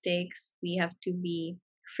mistakes, we have to be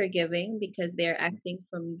forgiving because they're acting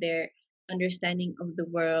from their understanding of the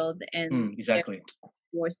world and their Exactly.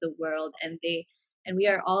 towards the world, and we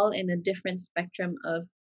are all in a different spectrum of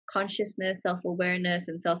consciousness, self-awareness,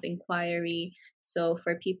 and self-inquiry. So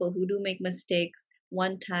for people who do make mistakes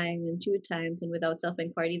one time and two times and without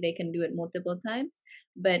self-inquiry, they can do it multiple times.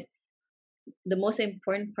 But the most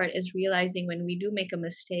important part is realizing when we do make a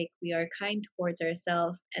mistake, we are kind towards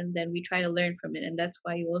ourselves and then we try to learn from it. And that's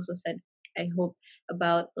why you also said, I hope,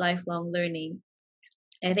 about lifelong learning.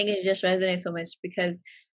 I think it just resonates so much because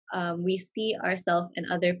we see ourselves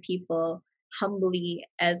and other people humbly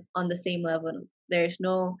as on the same level. There's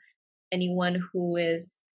no anyone who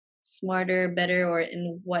is smarter, better, or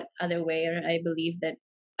in what other way. Or I believe that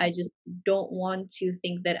I just don't want to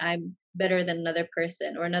think that I'm better than another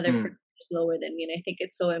person or another person is lower than me. And I think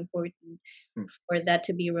it's so important Mm. for that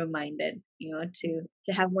to be reminded, to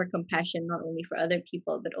have more compassion not only for other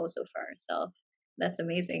people but also for ourselves. That's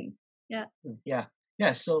amazing. Yeah. Yeah,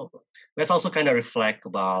 yeah. So let's also kind of reflect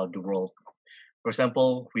about the world. For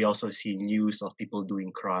example, we also see news of people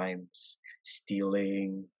doing crimes,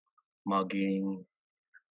 stealing, mugging,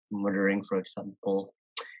 murdering, for example.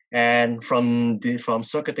 And from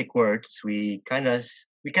Socratic words, we can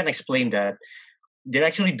explain that they're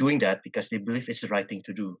actually doing that because they believe it's the right thing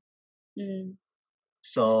to do. Mm.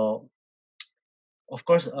 So of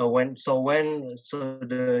course, when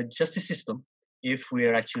the justice system, if we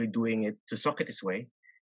are actually doing it to Socrates' way,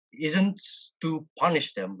 isn't to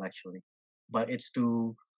punish them actually, but it's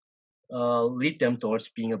to lead them towards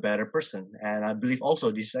being a better person. And I believe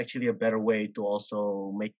also this is actually a better way to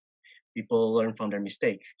also make people learn from their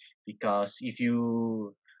mistake. Because if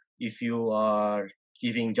you are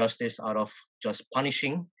giving justice out of just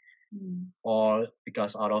punishing, Mm. or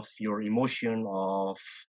because out of your emotion of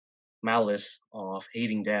malice of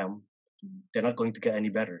hating them, Mm. they're not going to get any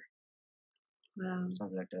better. Wow.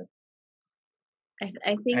 Something like that. I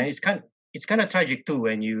And think it's kind of tragic too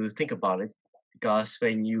when you think about it, because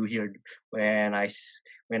when you hear when I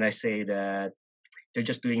say that they're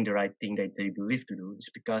just doing the right thing that they believe to do,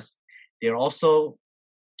 it's because they're also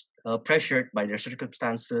pressured by their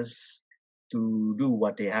circumstances to do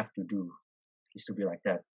what they have to do, is to be like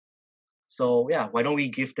that. So yeah, why don't we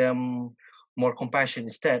give them more compassion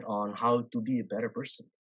instead on how to be a better person?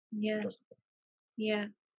 yeah, Because yeah.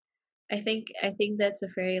 I think that's a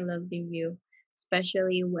very lovely view,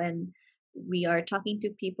 especially when we are talking to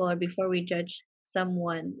people or before we judge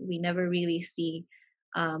someone, we never really see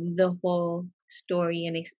the whole story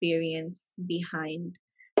and experience behind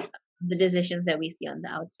the decisions that we see on the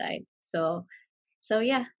outside. So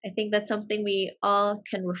yeah, I think that's something we all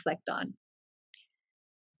can reflect on.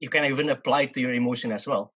 you can even apply it to your emotion as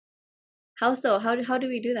well, How so? How do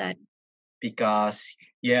we do that? because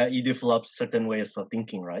yeah, you develop certain ways of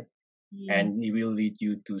thinking, right? Mm, And it will lead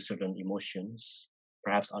you to certain emotions,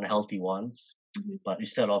 perhaps unhealthy ones. mhm. But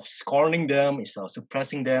instead of scorning them, instead of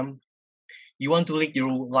suppressing them, you want to lead your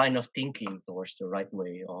line of thinking towards the right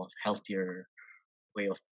way of healthier way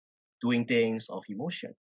of doing things, of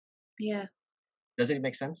emotion. Yeah, Does it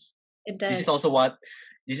make sense? it This does. is also what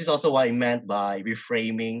this is also what I meant by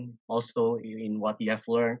reframing. Also, in what you have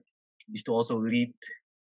learned, is to also lead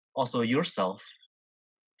also yourself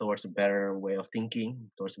towards a better way of thinking,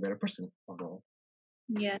 towards a better person overall.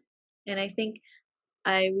 Yeah, and I think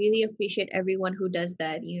I really appreciate everyone who does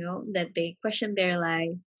that, that they question their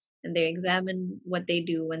life and they examine what they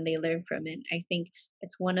do when they learn from it. I think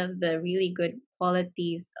it's one of the really good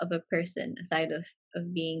qualities of a person, aside of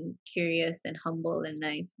being curious and humble and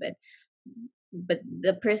nice. But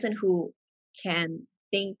the person who can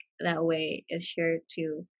think that way is sure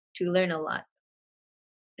to learn a lot.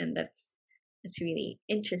 And that's really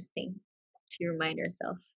interesting to remind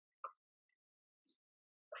ourselves.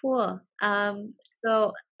 Cool.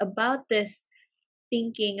 So about this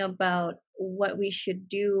thinking about what we should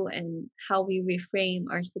do and how we reframe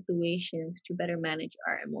our situations to better manage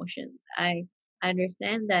our emotions. I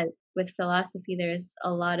understand that with philosophy, there's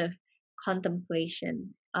a lot of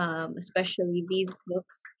contemplation, especially these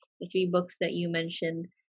books, the three books that you mentioned,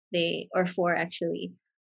 or four actually,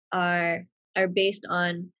 are are based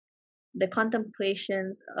on the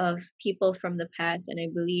contemplations of people from the past, and I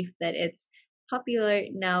believe that it's popular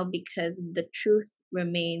now because the truth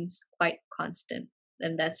remains quite constant,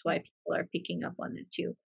 and that's why people are picking up on it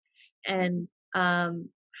too. And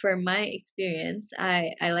for my experience,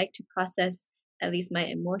 I like to process at least my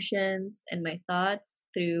emotions and my thoughts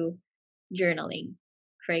through journaling,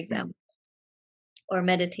 for Mm, example, or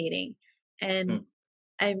meditating. And mm.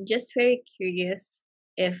 I'm just very curious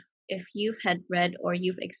if you've had read or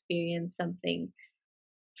you've experienced something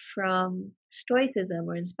from Stoicism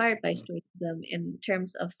or inspired by Stoicism in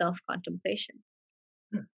terms of self contemplation.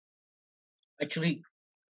 Mm. Actually,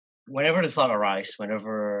 whenever the thought arises,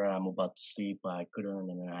 whenever I'm about to sleep, I couldn't,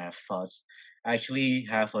 and I have thoughts. I actually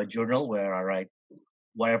have a journal where I write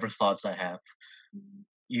whatever thoughts I have. Mm.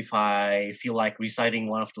 If I feel like reciting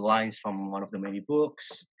one of the lines from one of the many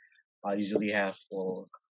books, I usually have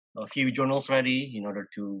a few journals ready in order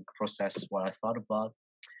to process what I thought about.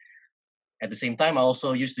 At the same time, I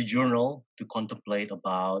also use the journal to contemplate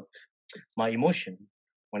about my emotion.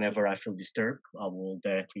 Whenever I feel disturbed, I will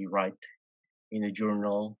directly write in a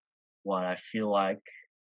journal what I feel like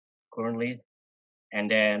currently. And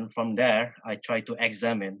then from there, I try to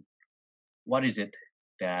examine what is it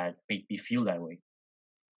that made me feel that way,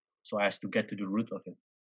 so as to get to the root of it.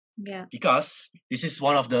 Yeah. Because this is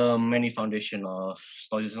one of the many foundation of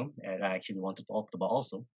Stoicism, and I actually wanted to talk about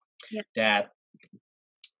also, Yeah. that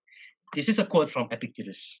this is a quote from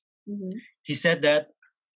Epictetus. Mm-hmm. He said that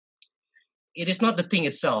it is not the thing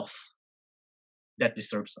itself that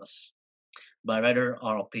disturbs us, but rather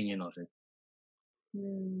our opinion of it.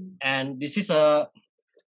 Mm. And this is a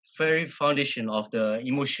very foundation of the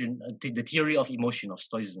theory of emotion of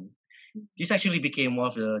Stoicism. This actually became one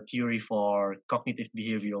of the theory for cognitive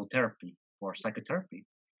behavioral therapy or psychotherapy.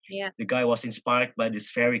 Yeah. The guy was inspired by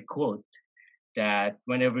this very quote that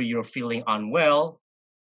whenever you're feeling unwell,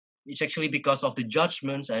 it's actually because of the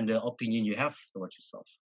judgments and the opinion you have towards yourself.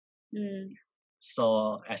 Mm.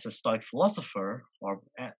 So, as a Stoic philosopher, or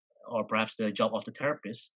or perhaps the job of the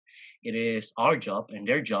therapist, it is our job and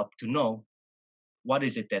their job to know what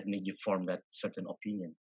is it that made you form that certain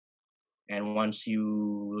opinion. And once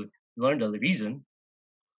you learn the reason,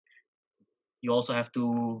 you also have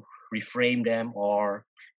to reframe them or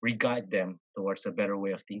re-guide them towards a better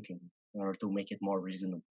way of thinking in order to make it more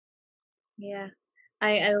reasonable. Yeah.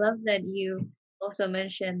 I love that you also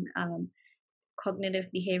mentioned cognitive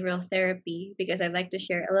behavioral therapy because I'd like to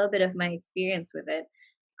share a little bit of my experience with it.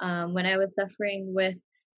 When I was suffering with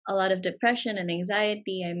a lot of depression and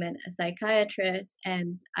anxiety, I met a psychiatrist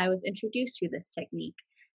and I was introduced to this technique.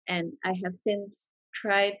 And I have since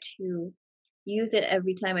tried to use it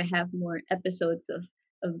every time I have more episodes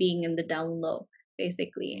of being in the down low,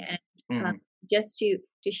 basically. And uh, Mm-hmm. just to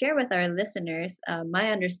share with our listeners,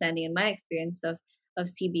 my understanding and my experience of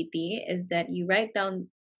CBT is that you write down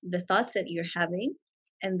the thoughts that you're having,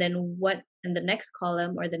 and then what in the next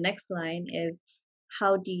column or the next line is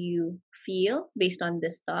how do you feel based on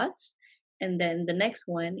these thoughts, and then the next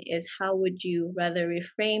one is how would you rather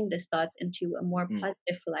reframe these thoughts into a more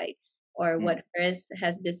positive light, or what Chris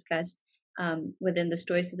has discussed within the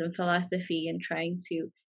Stoicism philosophy and trying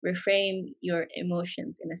to reframe your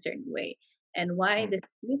emotions in a certain way. And why Mm-hmm. this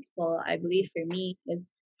is useful, I believe, for me is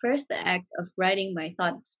first the act of writing my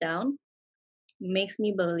thoughts down makes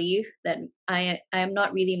me believe that I am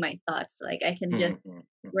not really my thoughts. Like I can just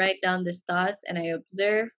Mm-hmm. write down these thoughts and I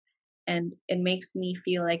observe, and it makes me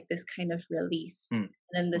feel like this kind of release. And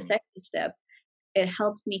then the Mm-hmm. second step, it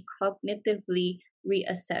helps me cognitively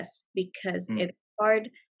reassess because it's hard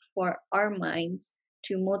for our minds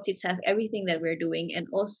to multitask everything that we're doing and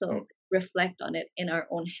also reflect on it in our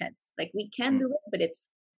own heads. Like we can do it, but it's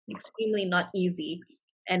extremely not easy.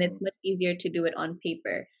 And it's much easier to do it on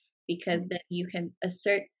paper because then you can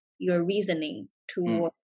assert your reasoning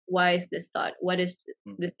toward why is this thought? What is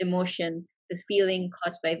this emotion, this feeling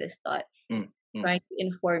caused by this thought trying to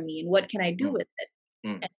inform me? And what can I do with it?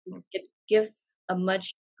 And it gives a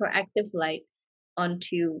much proactive light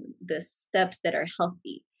onto the steps that are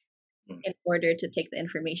healthy in order to take the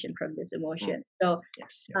information from this emotion. So,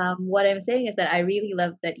 Yes, yes. what I'm saying is that I really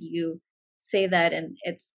love that you say that, and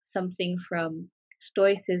it's something from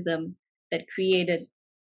Stoicism that created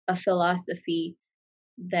a philosophy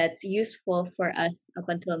that's useful for us up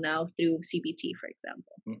until now through CBT, for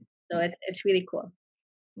example. Mm, So mm, it's really cool.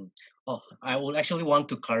 mm. Oh, I would actually want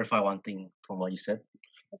to clarify one thing from what you said.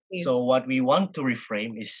 Please. So what we want to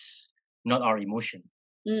reframe is not our emotion.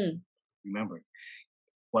 Mm, Remember,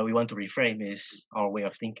 what we want to reframe is our way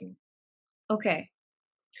of thinking. okay.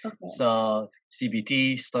 Okay. So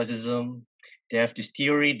CBT, Stoicism, they have this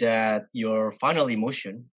theory that your final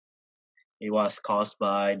emotion it was caused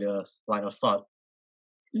by the line of thought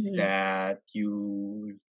Hmm. that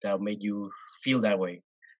made you feel that way.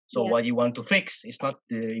 So Yeah. what you want to fix is not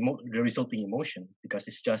the resulting emotion because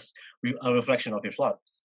it's just a reflection of your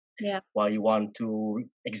thoughts. Yeah. What you want to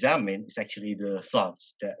examine is actually the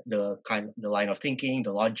thoughts, the line of thinking,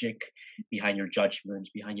 the logic behind your judgments,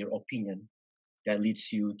 behind your opinion that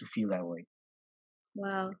leads you to feel that way.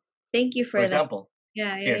 Wow. Thank you For for that. example,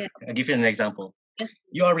 Yeah. Yeah. here Yeah. I'll give you an example. Yes.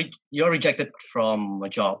 You are rejected from a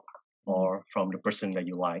job Hmm. or from the person that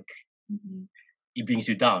you like. Hmm. It brings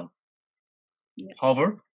you down. Yeah. However,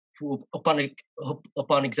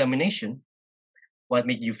 upon examination, what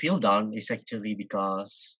made you feel down is actually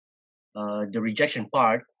because the rejection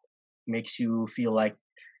part makes you feel like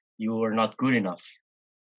you are not good enough.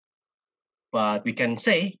 But we can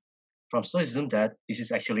say from Stoicism that this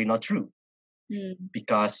is actually not true Mm.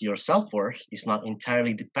 because your self worth is not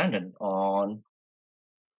entirely dependent on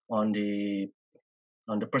the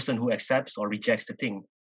on the person who accepts or rejects the thing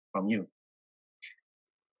from you.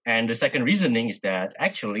 And the second reasoning is that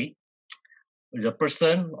actually the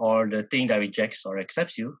person or the thing that rejects or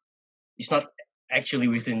accepts you is not actually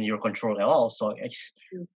within your control at all. So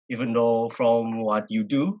True. even though from what you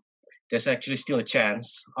do, there's actually still a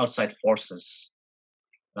chance outside forces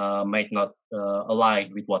might not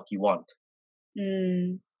align with what you want.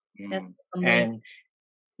 Mm. That's Mm. humbling. And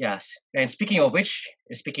yes, and speaking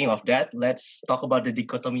of that, let's talk about the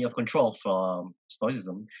dichotomy of control from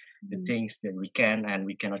Stoicism, the Mhm. things that we can and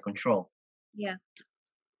we cannot control. Yeah.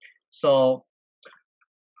 So,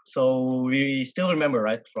 so we still remember,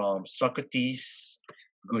 right, from Socrates,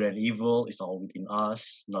 good and evil is all within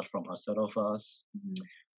us, not from outside of us. Mhm.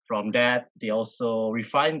 From that, they also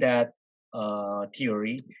refined that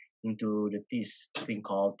theory into this thing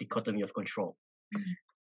called dichotomy of control. Mhm.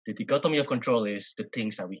 The dichotomy of control is the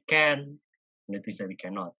things that we can and the things that we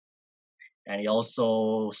cannot. And he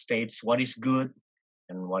also states what is good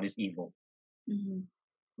and what is evil. Mhm.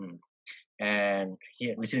 Hmm. And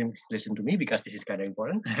here, listen to me because this is kind of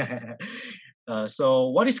important. So,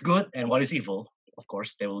 what is good and what is evil? Of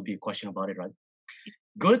course, there will be a question about it, right?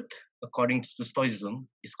 Good, according to Stoicism,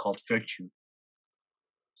 is called virtue. Yeah.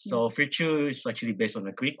 So, virtue is actually based on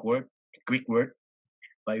a Greek word,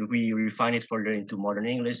 but if we refine it further into modern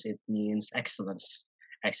English, it means excellence,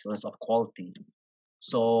 excellence of quality.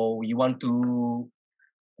 So, you want to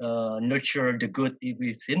nurture the good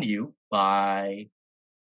within you by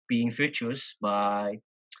being virtuous, by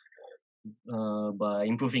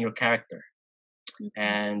improving your character. Mhm.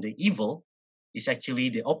 And the evil is actually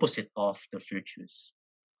the opposite of the virtues.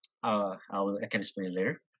 I can explain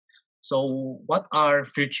later. So, what are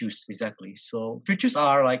virtues exactly? So, virtues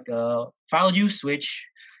are like values which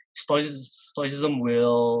Stoicism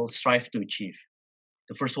will strive to achieve.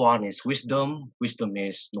 The first one is wisdom. Wisdom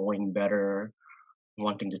is knowing better,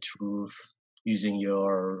 wanting the truth, using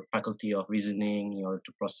your faculty of reasoning in order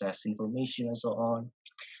to process information and so on.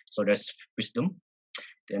 So, that's wisdom.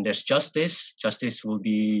 Then there's justice. Justice will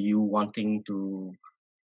be you wanting to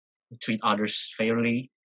treat others fairly,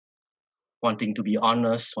 wanting to be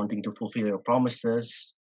honest, wanting to fulfill your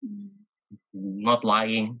promises, Mm. not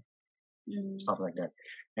lying, Mm. stuff like that.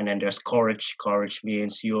 And then there's courage. Courage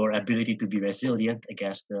means your ability to be resilient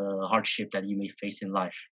against the hardship that you may face in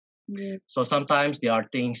life. Yeah. So sometimes there are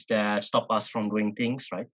things that stop us from doing things,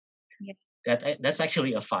 right? Yeah. That's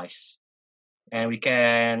actually a vice. And we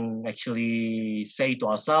can actually say to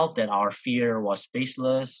ourselves that our fear was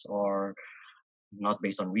baseless or not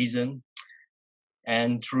based on reason.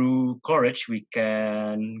 And through courage, we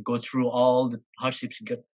can go through all the hardships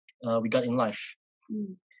we got in life.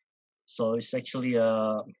 Mm. So it's actually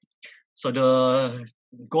so the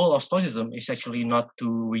goal of Stoicism is actually not to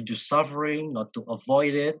reduce suffering, not to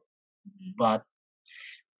avoid it, Mhm. but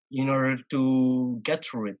in order to get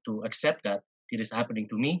through it, to accept that it is happening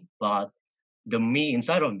to me, but the me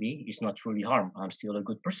inside of me is not truly harmed. I'm still a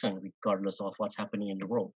good person, regardless of what's happening in the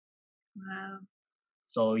world. Wow.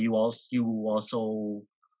 So you also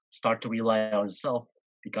start to rely on yourself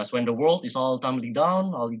because when the world is all tumbling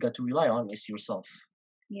down, all you got to rely on is yourself,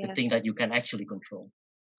 the Yeah. thing that you can actually control.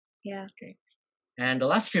 Yeah. Okay. And the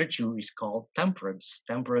last virtue is called temperance.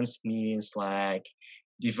 Temperance means like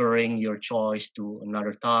deferring your choice to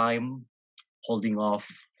another time, holding off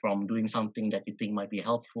from doing something that you think might be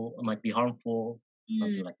helpful, might be harmful, Mm.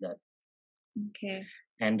 something like that. Okay.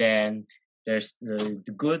 And then there's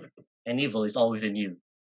the good and evil is all within you,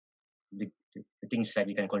 the things that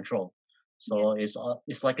you can control. Yeah. So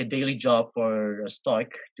it's like a daily job for a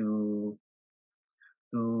stoic to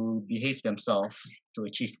behave themselves to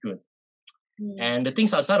achieve good. Mm. And the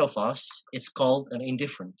things outside of us, it's called an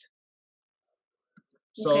indifferent.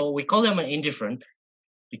 Okay. So we call them an indifferent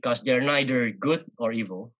because they're neither good or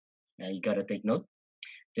evil. You gotta take note.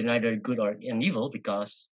 They're neither good or and evil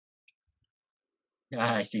because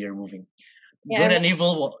I see you're moving. Yeah. Good and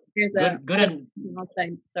evil. There's a Good lot of and people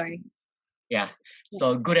outside. Sorry. yeah. Yeah.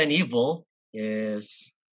 So good and evil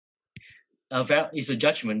is a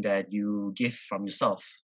judgment that you give from yourself.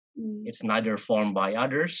 Mm. It's neither formed by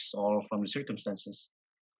others or from the circumstances.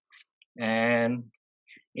 And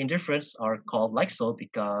indifferents are called like so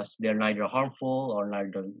because they're neither harmful or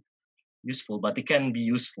neither useful, but they can be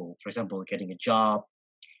useful. For example, getting a job,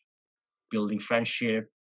 building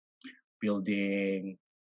friendship, building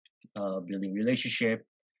building relationship.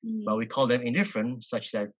 But Mm. we call them indifferent,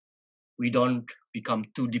 such that we don't become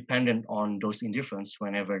too dependent on those indifferents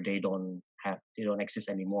whenever they don't exist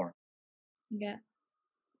anymore. Yeah.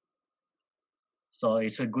 So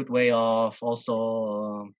it's a good way of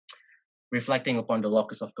also reflecting upon the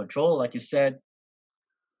locus of control, like you said,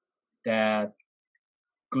 that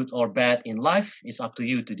good or bad in life is up to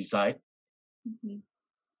you to decide. Mhm.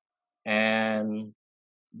 And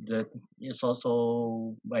that is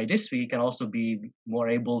also by this we can also be more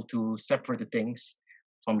able to separate the things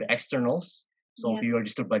from the externals. So if Yeah. we are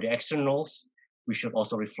disturbed by the externals, we should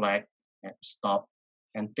also reflect and stop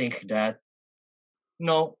and think that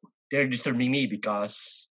no, they're disturbing me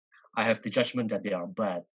because I have the judgment that they are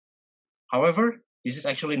bad. However, this is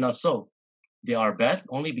actually not so. They are bad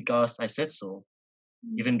only because I said so.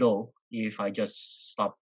 Mm. Even though if I just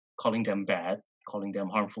stop calling them bad, calling them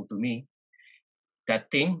harmful to me, that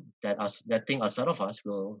thing outside of us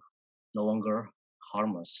will no longer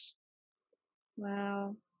harm us.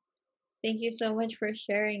 Wow. Thank you so much for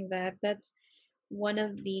sharing that. That's one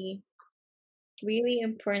of the really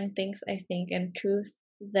important things, I think, and truth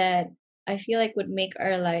that I feel like would make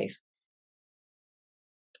our life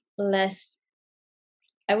less,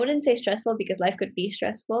 I wouldn't say stressful because life could be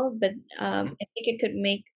stressful, but Mhm. I think it could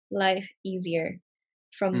make life easier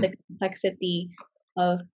from Mm. the complexity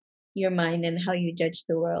of your mind and how you judge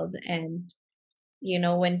the world. And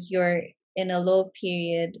when you're in a low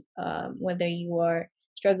period, whether you are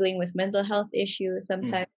struggling with mental health issues, mm,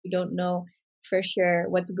 sometimes you don't know for sure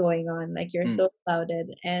what's going on, like you're mm, so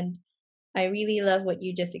clouded. And I really love what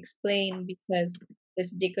you just explained, because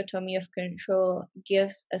this dichotomy of control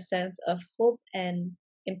gives a sense of hope and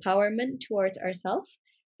empowerment towards ourselves.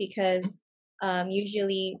 Because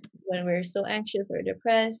usually, when we're so anxious or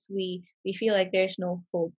depressed, we feel like there's no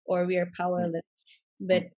hope or we are mm, powerless.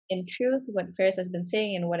 But mm. in truth, what Ferris has been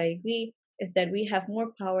saying and what I agree is that we have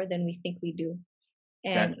more power than we think we do,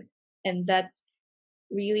 and Exactly. that's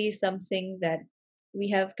really something that we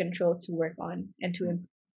have control to work on and to Mm, improve.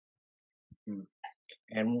 mm.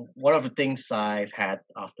 And one of the things I've had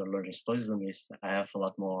after learning Stoicism is I have a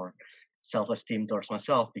lot more self-esteem towards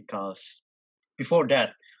myself, because before that,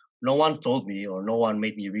 no one told me or no one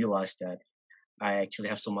made me realize that I actually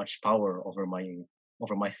have so much power over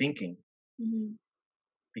my thinking. Mhm.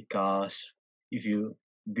 Because if you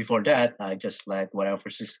before that, I just let whatever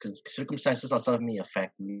circumstances outside of me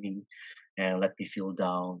affect me and let me feel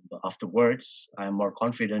down. But afterwards, I'm more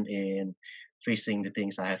confident in facing the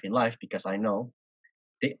things I have in life, because I know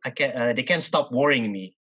they can't stop worrying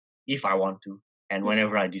me if I want to and Mm.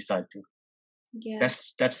 whenever I decide to. Yeah.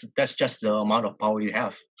 That's just the amount of power you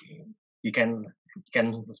have. You can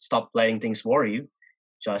stop letting things worry you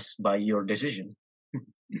just by your decision.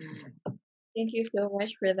 Thank you so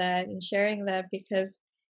much for that and sharing that, because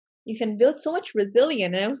you can build so much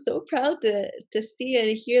resilience. And I'm so proud to see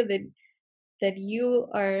and hear that you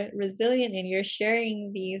are resilient and you're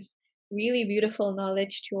sharing these really beautiful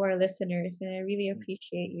knowledge to our listeners. And I really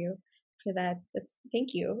appreciate you for that.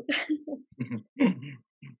 Thank you.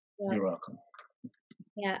 Yeah. You're welcome.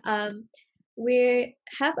 Yeah. We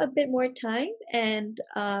have a bit more time, and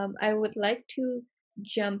I would like to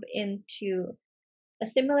jump into a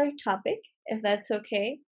similar topic, if that's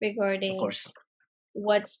okay, Of regarding course.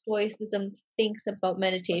 what Stoicism thinks about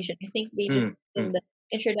meditation. I think we Mm, just in mm, the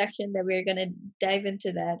introduction that we're gonna dive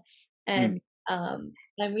into that, mm, and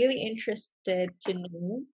I'm really interested to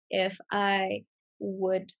know if I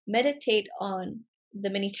would meditate on the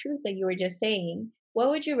many truths that you were just saying. What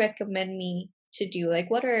would you recommend me to do? Like,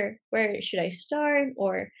 where should I start,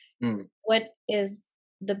 or mm, what is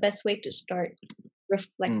the best way to start mm,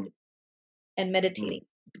 reflecting and mm, meditating?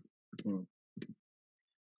 mm.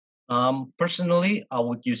 Personally, I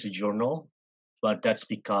would use a journal, but that's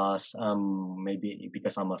because maybe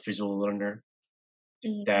because I'm a visual learner,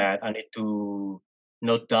 Mm-hmm. that I need to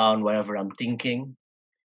note down whatever I'm thinking.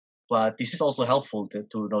 But this is also helpful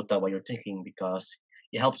to note down what you're thinking, because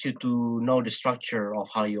it helps you to know the structure of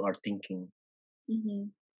how you are thinking. Mm-hmm.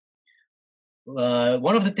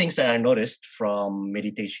 One of the things that I noticed from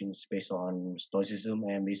meditations based on Stoicism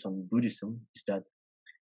and based on Buddhism is that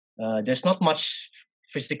there's not much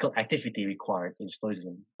physical activity required in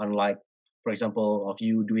Stoicism, unlike, for example, of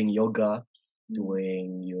you doing yoga,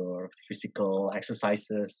 doing your physical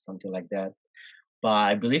exercises, something like that. But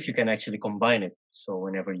I believe you can actually combine it. So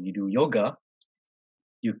whenever you do yoga,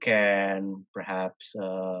 you can perhaps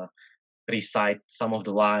recite some of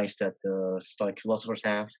the lines that the Stoic philosophers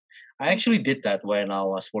have. I Mm. actually did that when I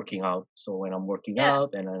was working out. So when I'm working Yeah.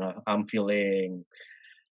 out and I'm feeling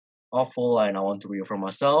awful and I want to reaffirm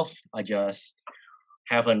myself, I just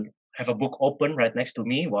have an have a book open right next to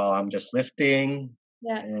me while I'm just lifting,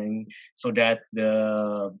 Yeah. and so that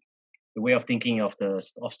the way of thinking of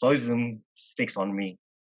Stoicism sticks on me.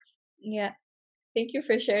 Yeah. Thank you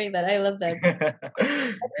for sharing that. I love that.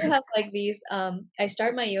 I do have like these I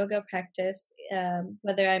start my yoga practice,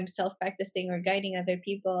 whether I'm self-practicing or guiding other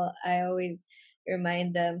people, I always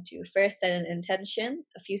remind them to first set an intention,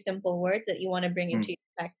 a few simple words that you want to bring Mm, into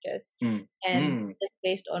your practice. mm, And mm, just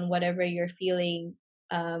based on whatever you're feeling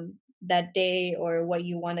that day, or what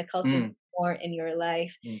you want to cultivate mm, more in your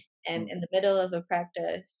life. mm, And mm, in the middle of a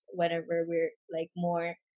practice, whenever we're like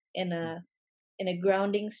more in a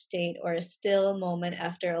grounding state or a still moment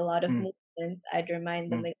after a lot of mm, movements, I'd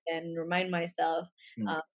remind them mm, again, remind myself,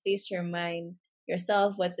 mm, please remind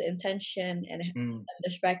yourself what's the intention and mm,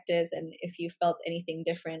 this practice, and if you felt anything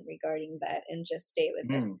different regarding that, and just stay with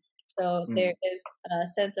it. mm, So there mm. is a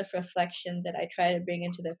sense of reflection that I try to bring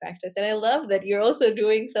into the practice, and I love that you're also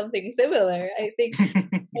doing something similar. I think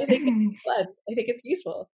it's fun. I think it's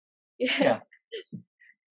useful. Yeah.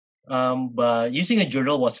 Yeah. But using a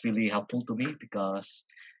journal was really helpful to me, because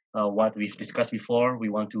what we've discussed before, we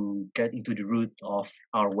want to get into the root of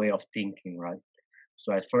our way of thinking, right?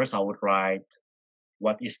 So at first, I would write,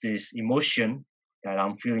 what is this emotion that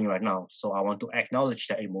I'm feeling right now? So I want to acknowledge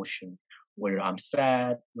that emotion, whether I'm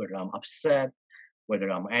sad, whether I'm upset, whether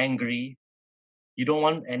I'm angry. you don't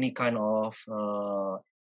want any kind of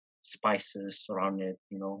spices around it,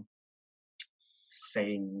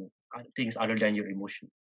 saying things other than your emotion.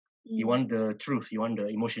 You Mm. want the truth, you want the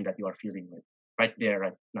emotion that you are feeling right there,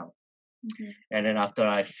 right now. Mhm. And then after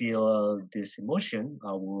I feel this emotion,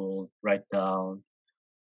 I will write down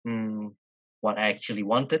hmm, what I actually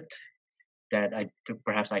wanted that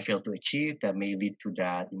perhaps I failed to achieve that may lead to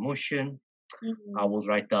that emotion. I Mhm. will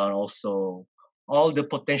write down also all the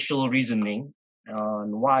potential reasoning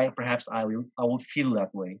on why perhaps I would feel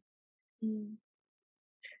that way. Mm.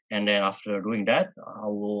 And then after doing that,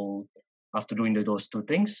 after doing those two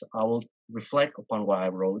things, I will reflect upon what I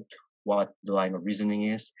wrote, what the line of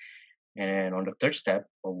reasoning is, and on the third step,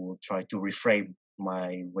 I will try to reframe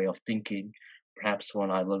my way of thinking. Perhaps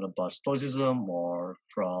when I learn about Stoicism or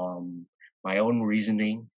from my own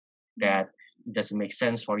reasoning, Mm. that it doesn't make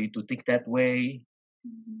sense for you to think that way,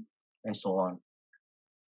 Mhm. and so on.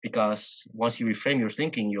 Because once you reframe your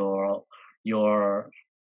thinking, your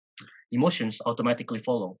emotions automatically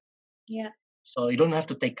follow. Yeah. So you don't have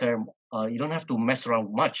to take care. You don't have to mess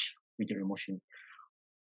around much with your emotion,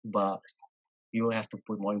 but you have to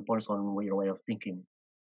put more importance on your way of thinking.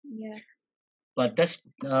 Yeah. But that's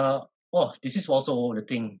this is also the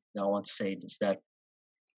thing that I want to say is that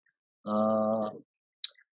uh,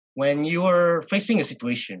 when you are facing a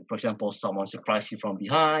situation, for example, someone surprised you from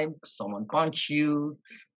behind, someone punch you,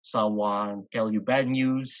 someone tell you bad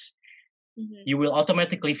news, Mhm. you will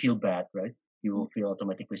automatically feel bad, right? You Mm. will feel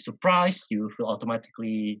automatically surprised. You will feel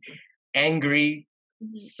automatically angry,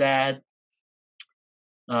 Mhm. sad,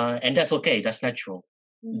 and that's okay. That's natural.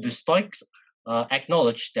 The Mhm. Stoics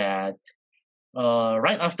acknowledge that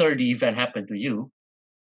right after the event happened to you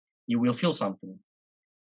will feel something.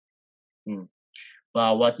 Hmm.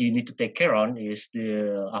 But what you need to take care on is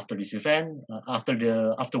the after this event, after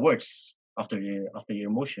your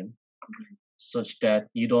emotion, Mhm. such that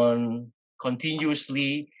you don't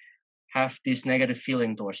continuously have this negative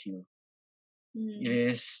feeling towards you. It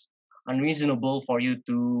Mm. is unreasonable for you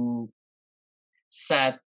to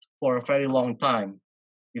sad for a very long time,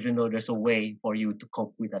 even though there's a way for you to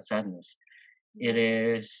cope with that sadness. It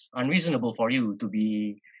Yeah. is unreasonable for you to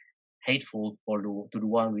be hateful to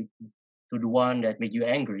the one that made you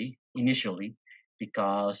angry initially,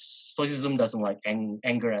 because Stoicism doesn't like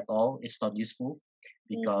anger at all. It's not useful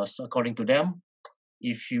Mm. because according to them,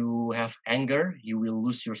 if you have anger, you will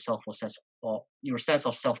lose your sense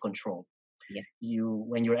of self control. Yeah. You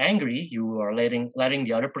when you're angry, you are letting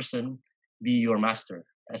the other person be your master,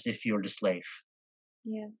 as if you're the slave.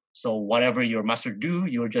 Yeah. So whatever your master do,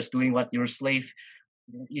 you're just doing what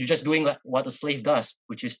a slave does,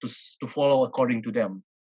 which is to follow according to them.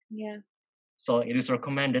 Yeah. So it is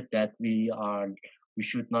recommended that we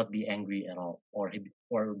should not be angry at all or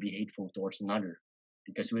be hateful towards another,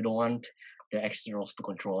 because we don't want the externals to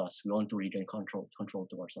control us. We want to regain control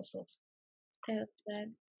towards ourselves. That's that.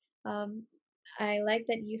 Um, I like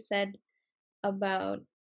that you said about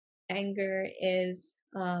anger is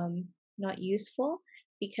not useful,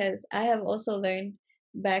 because I have also learned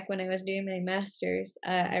back when I was doing my master's,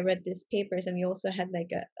 I read these papers and we also had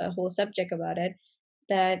like a whole subject about it,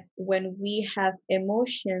 that when we have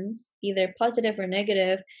emotions, either positive or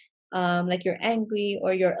negative, like you're angry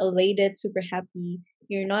or you're elated, super happy,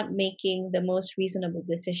 you're not making the most reasonable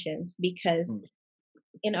decisions, because Mm,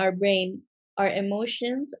 in our brain, our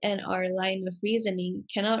emotions and our line of reasoning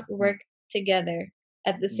cannot mm, work together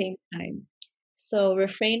at the mm, same time. So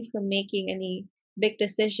refrain from making any big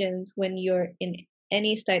decisions when you're in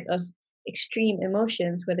any state of extreme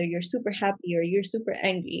emotions, whether you're super happy or you're super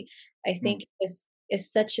angry. I think mm,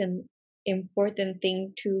 is such an important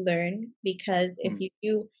thing to learn, because if mm, you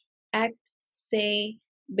do act, say,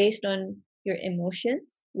 based on your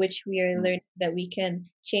emotions, which we are mm, learning that we can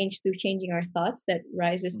change through changing our thoughts, that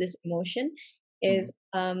rises mm, this emotion, mm, is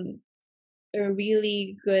a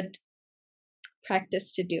really good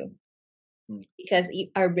practice to do, mm, because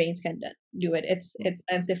our brains can do it. mm, It's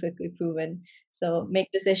scientifically proven. So mm, make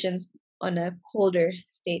decisions on a colder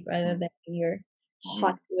state rather mm, than when you're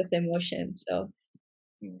hot mm, with emotion. So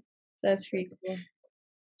mm. that's pretty Exactly. cool.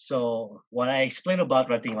 So what I explained about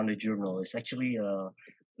writing on the journal is actually a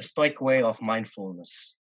stoic way of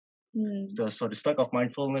mindfulness. Mm. So the start of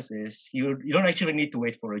mindfulness is you don't actually need to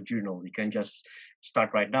wait for a journal. You can just start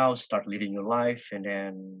right now, start living your life, and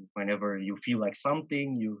then whenever you feel like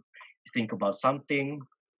something, you think about something,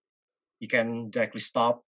 you can directly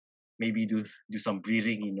stop, maybe do some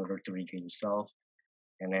breathing in order to regain yourself,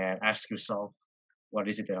 and then ask yourself, what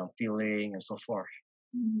is it that I'm feeling, and so forth.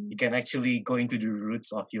 You Mm. can actually go into the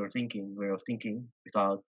roots of your way of thinking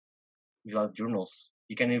without journals.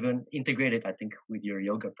 You can even integrate it, I think, with your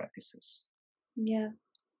yoga practices. Yeah.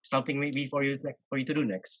 Something maybe for you to do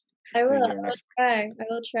next I will. during I your will next. try. I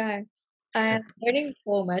will try. I'm learning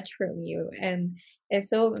so much from you, and it's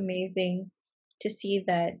so amazing to see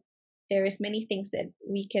that there is many things that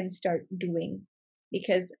we can start doing.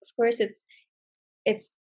 Because of course it's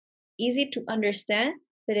easy to understand,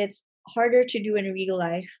 but it's harder to do in real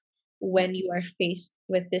life when you are faced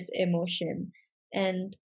with this emotion.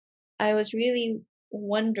 And I was really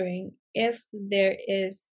wondering if there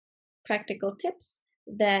is practical tips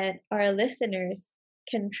that our listeners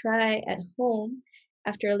can try at home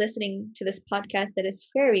after listening to this podcast that is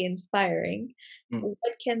very inspiring. Mm,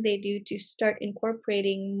 What can they do to start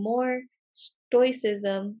incorporating more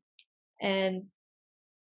stoicism and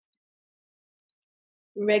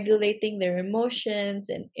regulating their emotions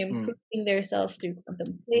and mm, improving their self through mm,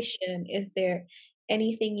 contemplation? Is there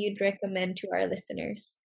anything you'd recommend to our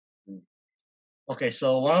listeners? mm. Okay,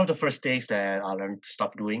 so one of the first things that I learned to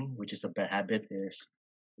stop doing, which is a bad habit, is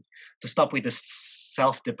to stop with the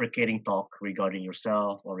self-deprecating talk regarding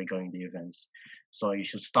yourself or regarding the events. So you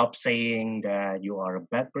should stop saying that you are a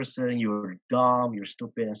bad person, you're dumb, you're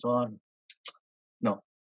stupid, and so on. No,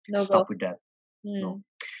 No go. stop with that. No, Mm,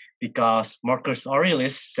 because Marcus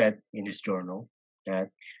Aurelius said in his journal that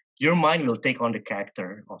your mind will take on the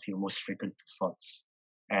character of your most frequent thoughts,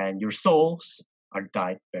 and your souls are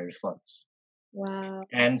very thoughts. wow.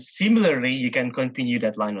 And similarly, you can continue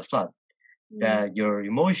that line of thought Mm, that your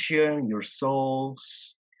emotion, your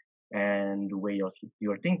souls, and the way of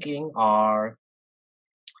your thinking are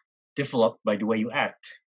developed by the way you act.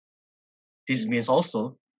 This mm, means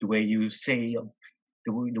also the way you say,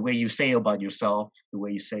 the way you say about yourself, the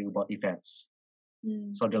way you say about events.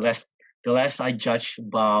 mm, So the less I judge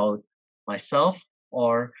about myself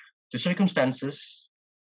or the circumstances,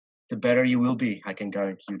 the better you will be. I can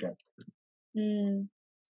guarantee you that. mm.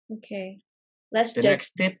 Okay. Let's The judge.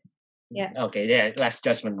 next tip, Yeah. okay, yeah, less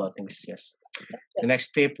judgment about things. Yes. The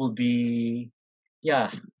next tip will be,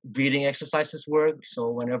 yeah, breathing exercises work.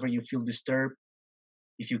 So whenever you feel disturbed,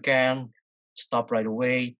 if you can, stop right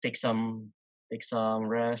away. Take some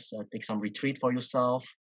rest. Take some retreat for yourself.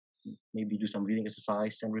 Maybe do some breathing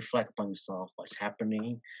exercise and reflect upon yourself. What's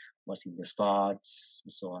happening? What's in your thoughts,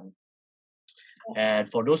 and so on.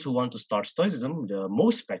 And for those who want to start Stoicism, the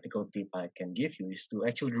most practical tip I can give you is to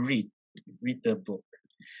actually read the book,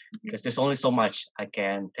 because there's only so much I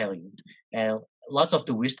can tell you. And lots of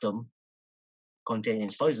the wisdom contained in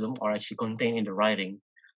Stoicism are actually contained in the writing,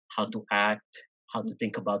 how to act, how to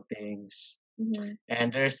think about things. Mm-hmm.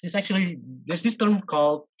 And there's this term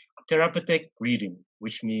called therapeutic reading,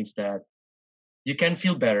 which means that you can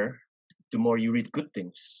feel better the more you read good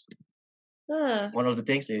things. Ah, One of the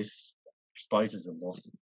things is Stoicism, also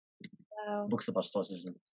wow. books about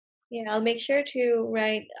Stoicism. Yeah, I'll make sure to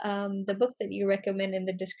write the book that you recommend in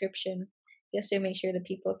the description, just to make sure that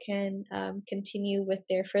people can continue with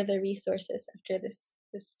their further resources after this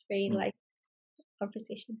very Mm. light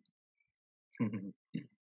conversation.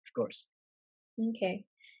 Of course. Okay.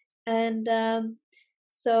 And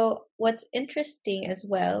so what's interesting as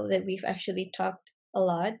well that we've actually talked a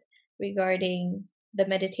lot regarding the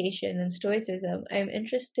meditation and stoicism, I'm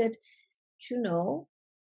interested to know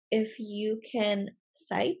if you can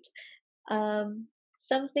cite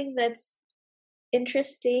something that's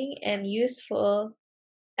interesting and useful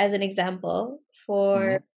as an example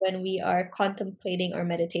for Hmm. when we are contemplating or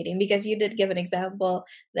meditating, because you did give an example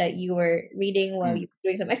that you were reading while Mm. you were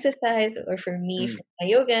doing some exercise, or for me Mm. for my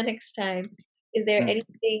yoga next time. Is there Mm.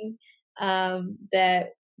 anything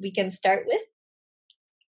that we can start with?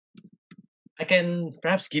 I can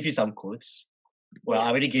perhaps give you some quotes. Well, Yeah. I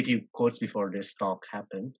already gave you quotes before this talk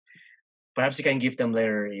happened. Perhaps you can give them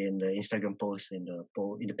later in the Instagram post, in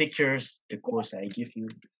the pictures, the quotes I give you.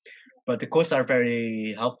 But the quotes are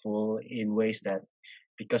very helpful in ways that,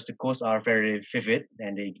 because the quotes are very vivid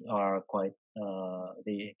and they are quite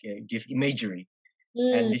they give imagery,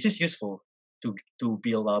 and Mm, this is useful to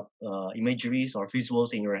build up imageries or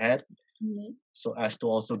visuals in your head, mhm. so as to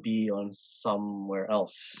also be on somewhere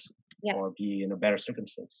else Yeah. or be in a better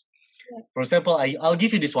circumstance. Yeah. For example, I'll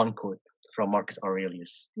give you this one quote from Marcus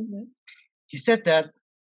Aurelius. Hmm. He said that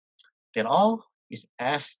all is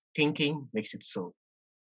as thinking makes it so,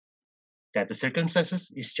 that the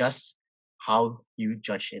circumstances is just how you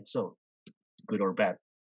judge it so, good or bad,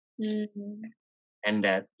 Hmm. and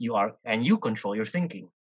that you control your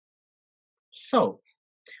thinking. So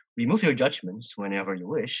remove your judgments whenever you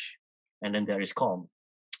wish, and then there is calm,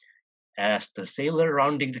 as the sailor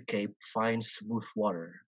rounding the cape finds smooth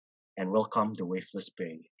water and welcome the waveless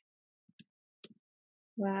bay.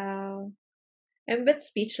 Wow. I'm a bit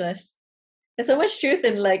speechless. There's so much truth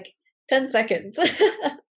in like 10 seconds.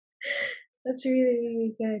 That's really,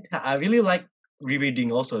 really good. I really like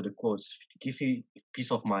rereading also the quotes. Give me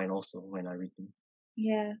peace of mind also when I read them.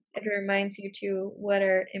 Yeah, it reminds you too what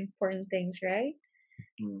are important things, right?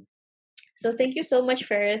 Mm. So thank you so much,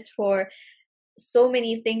 Ferris, for so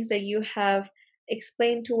many things that you have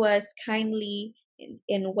explained to us kindly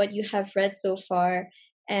in what you have read so far.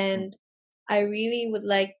 Mm. And I really would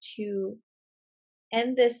like to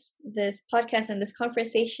end this podcast and this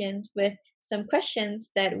conversation with some questions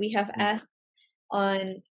that we have Mm. asked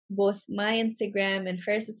on both my Instagram and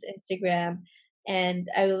Ferris's Instagram. And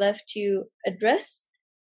I would love to address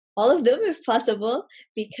all of them if possible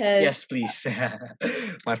because Yes, please.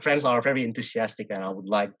 My friends are very enthusiastic, and I would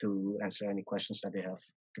like to answer any questions that they have.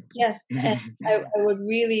 yes, and I would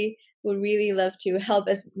really love to help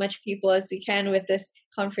as much people as we can with this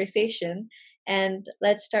conversation. And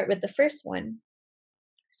let's start with the first one.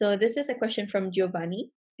 So this is a question from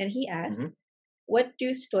Giovanni, and he asks, Mhm. "What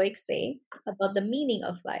do Stoics say about the meaning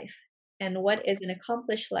of life, and what is an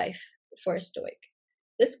accomplished life for a Stoic?"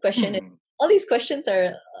 This question is Hmm. all these questions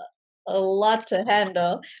are a lot to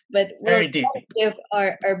handle, but we'll Very try deep. to give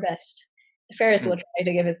our best. Ferris will Mm. try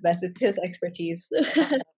to give his best. It's his expertise.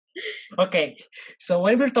 Okay, so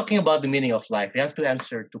when we're talking about the meaning of life, we have to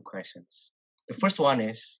answer two questions. The first one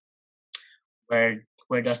is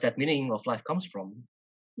where does that meaning of life comes from?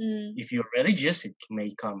 Mm, If you're religious, it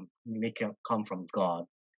may come from God.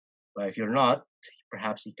 But if you're not,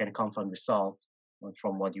 perhaps it can come from yourself, or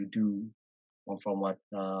from what you do, or from what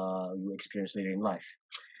you experience later in life.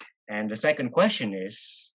 And the second question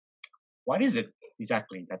is, what is it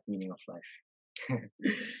exactly that meaning of life?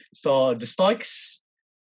 So the Stoics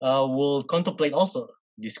will contemplate also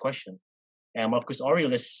this question. And Marcus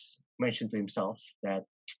Aurelius mentioned to himself that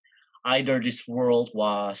either this world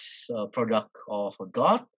was a product of a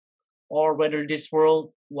god, or whether this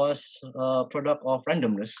world was a product of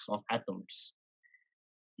randomness of atoms.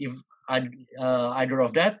 If either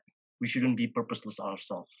of that, we shouldn't be purposeless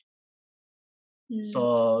ourselves. mm, So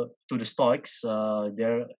to the Stoics,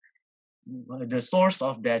 the source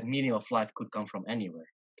of that meaning of life could come from anywhere.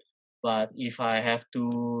 But if I have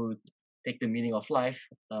to take the meaning of life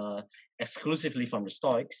exclusively from the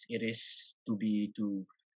Stoics, it is to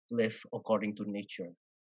live according to nature,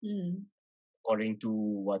 mm, according to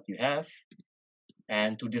what you have,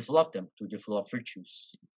 and to develop them, to develop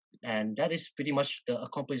virtues. And that is pretty much the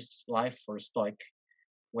accomplished life for a Stoic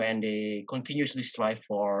when they continuously strive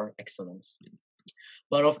for excellence.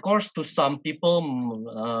 But of course, to some people,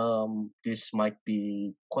 this might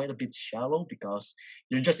be quite a bit shallow because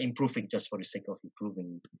you're just improving just for the sake of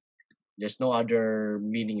improving. There's no other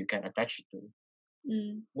meaning you can attach it to.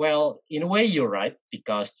 mm, Well, in a way, you're right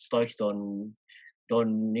because Stoics don't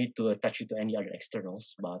need to attach it to any other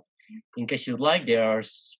externals. But in case you'd like,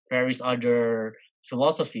 there's various other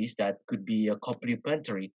philosophies that could be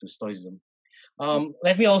complementary to Stoicism.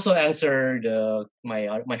 Let me also answer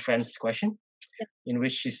my friend's question, yeah, in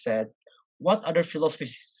which she said, "What other philosophy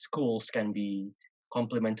schools can be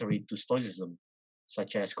complementary to Stoicism,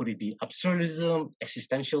 such as could it be absurdism,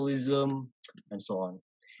 existentialism, and so on?"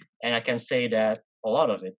 And I can say that a lot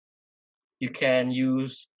of it. You can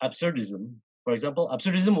use absurdism. For example,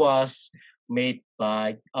 absurdism was made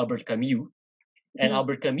by Albert Camus, and mm,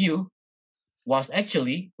 Albert Camus was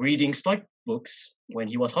actually reading Stoic books when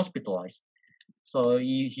he was hospitalized. So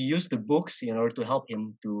he used the books in order to help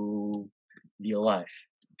him to be alive.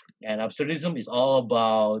 And absurdism is all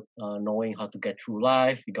about knowing how to get through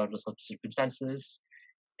life regardless of circumstances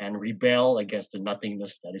and rebel against the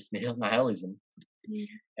nothingness that is nihilism. mm,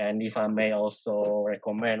 And if I may also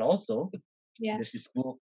recommend also, yeah, there's this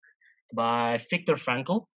book by Viktor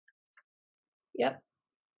Frankl. yep,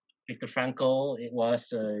 Viktor Frankl, it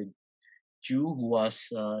was a Jew who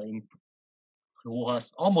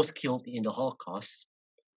was almost killed in the Holocaust,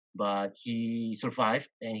 but he survived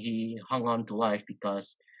and he hung on to life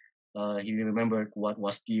because he remembered what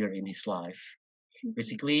was dear in his life. mhm,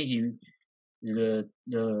 Basically,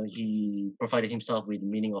 he provided himself with the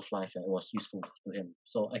meaning of life that was useful to him.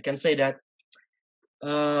 So I can say that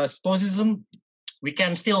Stoicism, we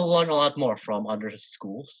can still learn a lot more from other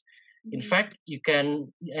schools. In mhm, fact, you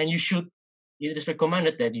can and you should. It is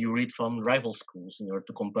recommended that you read from rival schools in order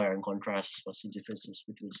to compare and contrast what's the differences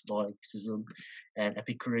between Stoicism and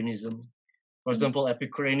Epicureanism. For mhm, example,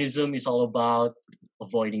 Epicureanism is all about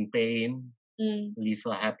avoiding pain, mm, live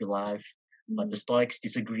a happy life, but the mm, Stoics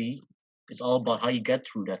disagree. It's all about how you get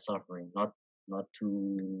through that suffering, not to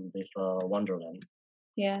live a wonderland.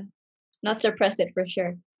 yeah. Not suppress it for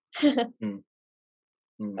sure. Mm,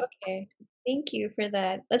 mm, Okay, thank you for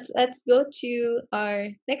that. Let's go to our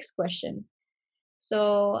next question.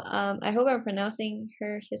 So I hope I'm pronouncing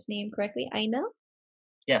his name correctly. Ainel.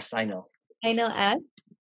 Yes, I know. Ainel asks,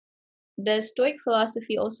 does Stoic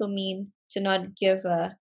philosophy also mean to not give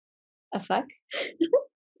a fuck?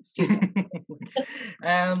 Excuse me.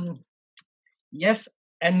 um, yes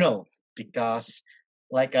and no, because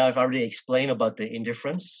like I've already explained about the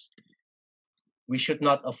indifference, we should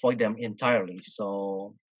not avoid them entirely.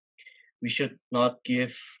 So we should not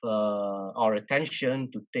give our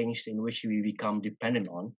attention to things in which we become dependent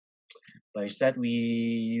on. But instead,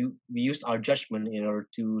 we use our judgment in order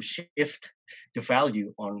to shift the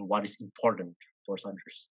value on what is important towards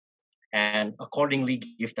others, and accordingly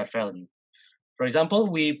give that value. For example,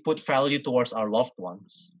 we put value towards our loved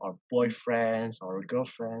ones, our boyfriends, our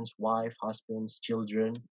girlfriends, wife, husbands,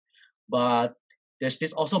 children. But there's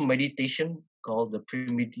this also meditation called the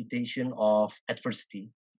premeditation of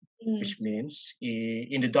adversity, Mm, which means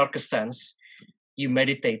in the darkest sense, you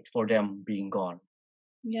meditate for them being gone.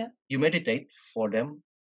 yeah. You meditate for them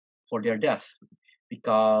for their death,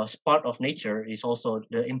 because part of nature is also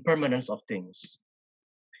the impermanence of things,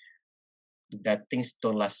 that things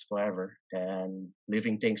don't last forever and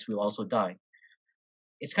living things will also die.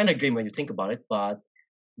 It's kind of grim when you think about it, but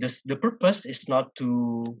the purpose is not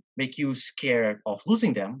to make you scared of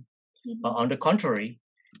losing them, but Mhm. on the contrary,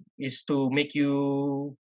 is to make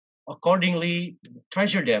you accordingly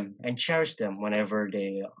treasure them and cherish them whenever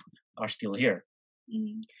they are still here.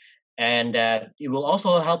 Mm, And that it will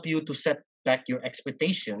also help you to set back your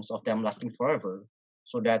expectations of them lasting forever,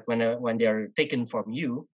 so that when they're taken from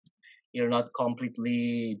you, you're not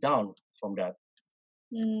completely down from that.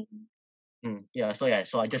 mm,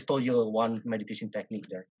 So I just told you one meditation technique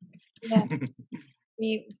there. yeah.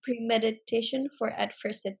 Premeditation for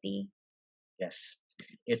adversity. Yes,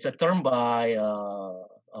 it's a term by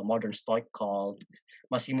a modern Stoic called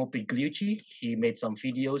Massimo Pigliucci. He made some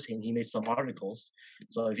videos and he made some articles.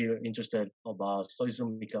 So if you're interested about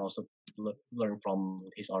Stoicism, you can also learn from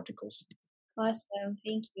his articles. Awesome.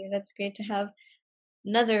 Thank you. That's great to have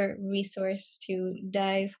another resource to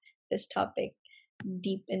dive this topic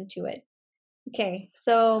deep into it. Okay,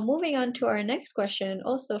 so moving on to our next question,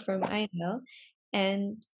 also from Ainel,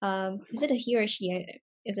 and is it a he or she?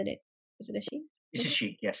 Is it it? Is it a she? This is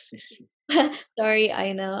she. Yes, this is she. Sorry,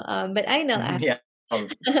 Ainel. But Ainel asked, Yeah.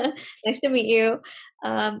 Probably. nice to meet you.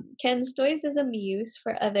 Can Stoicism be used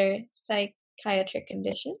for other psychiatric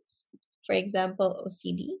conditions? For example,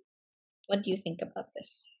 OCD. What do you think about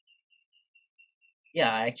this?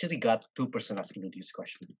 Yeah, I actually got 2% asking me this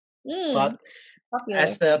question. Mm, But popular.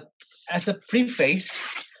 as a preface,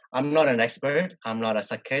 I'm not an expert. I'm not a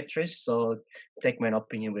psychiatrist, so take my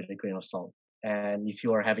opinion with a grain of salt. And if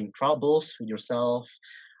you are having troubles with yourself,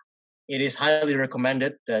 it is highly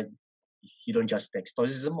recommended that you don't just take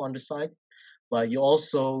stoicism on the side, but you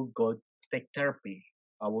also go take therapy.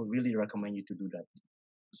 I would really recommend you to do that.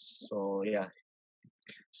 So yeah.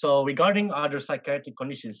 So regarding other psychiatric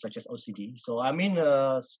conditions such as OCD, so I'm in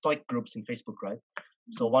stoic groups in Facebook, right?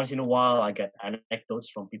 So once in a while, I get anecdotes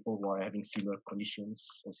from people who are having similar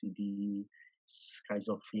conditions, OCD,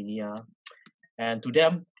 schizophrenia, and to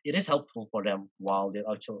them, it is helpful for them while they're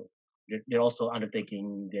also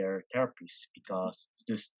undertaking their therapies, because it's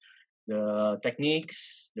just the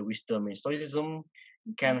techniques, the wisdom in stoicism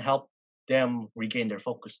can help them regain their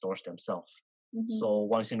focus towards themselves. Mm-hmm. So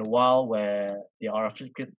once in a while, where they are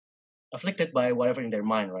afflicted by whatever in their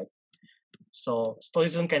mind, right? So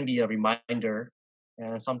stoicism can be a reminder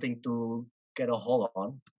and something to get a hold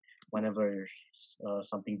on whenever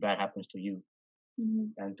something bad happens to you,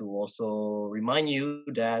 Mm-hmm. and to also remind you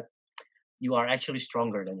that you are actually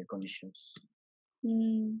stronger than your conditions.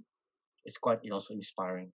 Mm, It's also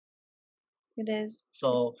inspiring. it is.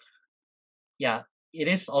 So yeah, it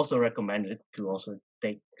is also recommended to also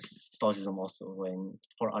take stoicism also when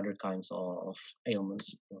for other kinds of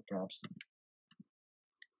ailments, perhaps.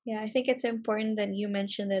 Yeah, I think it's important that you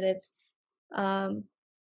mentioned that it's um,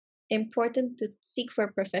 important to seek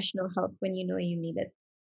for professional help when you know you need it.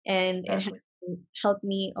 And it has Exactly. helped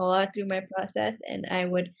me a lot through my process, and I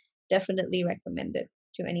would definitely recommend it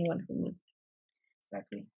to anyone who needs.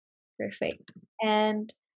 Exactly. Perfect.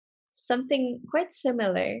 And something quite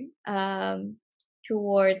similar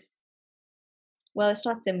towards, well, it's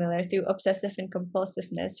not similar through obsessive and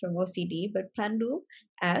compulsiveness from OCD, but Pandu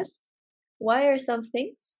asks, why are some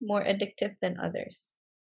things more addictive than others?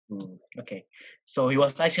 Okay, so he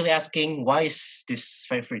was actually asking why is this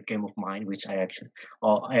favorite game of mine, which I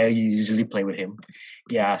usually play with him.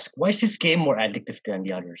 He asked why is this game more addictive than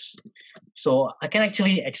the others. So I can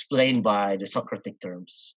actually explain by the Socratic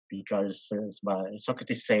terms, because by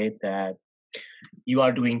Socrates said that you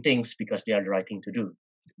are doing things because they are the right thing to do.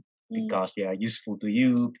 Mm. because they are useful to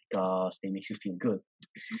you, because they make you feel good.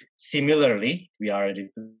 Similarly, we are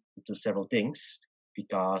addicted to several things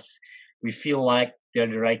because we feel like they're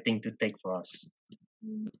the right thing to take for us.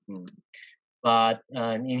 Mm. Hmm. But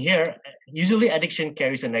in here, usually addiction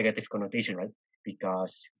carries a negative connotation, right?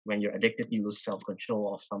 Because when you're addicted, you lose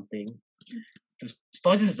self-control of something. To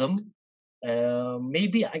Stoicism,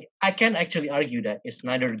 maybe I can actually argue that it's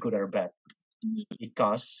neither good or bad Mhm.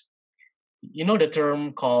 because you know the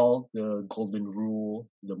term called the golden rule,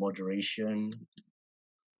 the moderation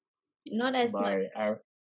Not as much. by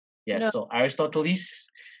yes, No. so Aristoteles.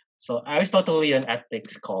 So Aristotelian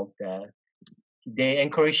ethics called that they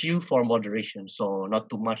encourage you for moderation, so not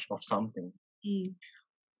too much of something. Mm.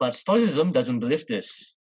 But Stoicism doesn't believe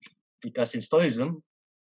this because in Stoicism,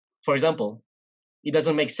 for example, it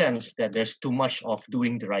doesn't make sense that there's too much of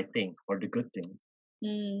doing the right thing or the good thing,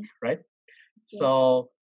 Mm. right? Yeah.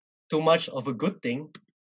 So too much of a good thing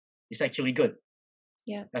is actually good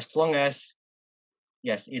Yeah. as long as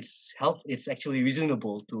yes, it's actually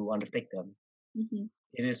reasonable to undertake them. Mm-hmm.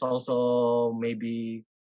 It is also maybe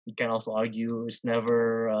you can also argue it's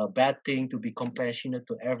never a bad thing to be compassionate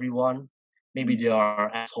to everyone. Maybe there are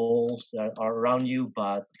assholes that are around you,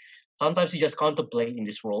 but sometimes you just contemplate in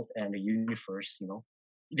this world and the universe, you know.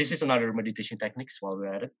 This is another meditation techniques while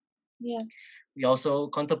we're at it. Yeah. We also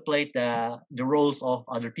contemplate the roles of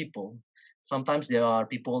other people. Sometimes there are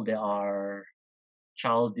people that are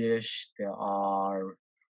childish, they are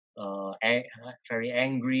very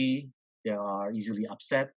angry, they are easily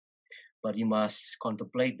upset, but you must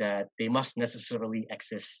contemplate that they must necessarily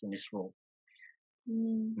exist in this world.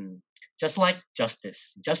 Mm. Hmm. Just like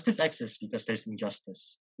justice. Justice exists because there's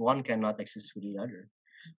injustice. One cannot exist with the other.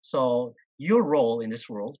 So your role in this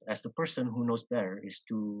world as the person who knows better is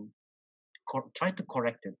to try to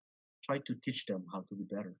correct it, try to teach them how to be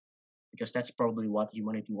better, because that's probably what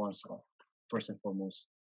humanity wants first and foremost.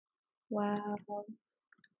 Wow.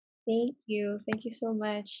 Thank you. Thank you so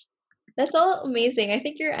much. That's all amazing. I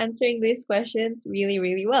think you're answering these questions really,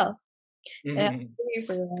 really well. And I'm Mhm. happy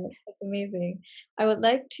for that. That's amazing. I would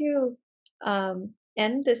like to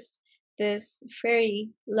end this very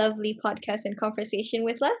lovely podcast and conversation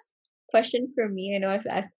with last question for me. I know I've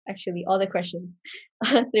asked actually all the questions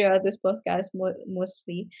throughout this podcast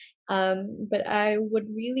mostly, but I would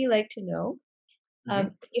really like to know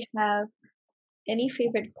Mhm. if you have any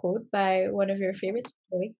favorite quote by one of your favorite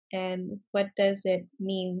Stoic, and what does it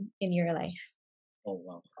mean in your life? Oh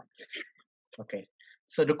wow. Okay.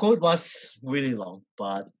 So the code was really long,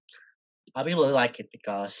 but I really like it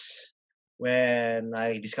because when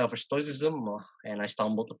I discovered Stoicism and I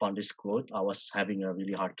stumbled upon this quote, I was having a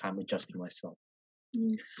really hard time adjusting myself.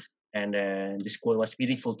 Mm. And then this quote was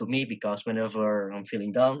meaningful to me because whenever I'm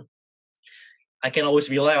feeling down, I can always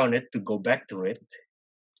rely on it to go back to it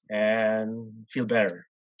and feel better.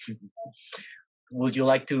 Would you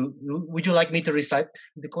like me to recite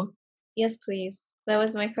the quote? Yes, please. That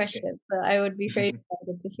was my Okay. question. So I would be very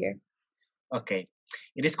excited to hear. Okay.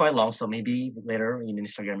 It is quite long, so maybe later in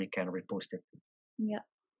Instagram you can repost it. Yeah.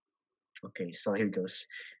 Okay, so here goes.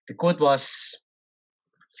 The quote was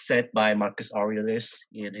said by Marcus Aurelius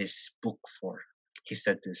in his book 4. He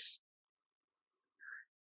said this: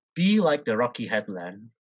 "Be like the rocky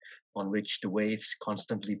headland on which the waves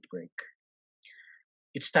constantly break.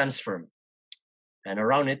 It stands firm, and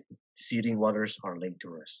around it, the seething waters are laid to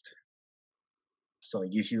rest." So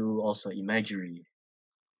it gives you also imagery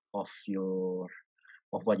of your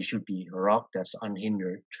of what you should be, a rock that's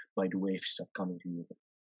unhindered by the waves that come into you.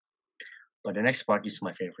 But the next part is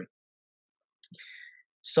my favorite.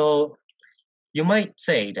 So you might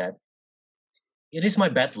say that it is my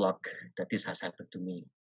bad luck that this has happened to me.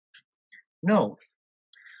 No,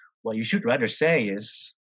 what you should rather say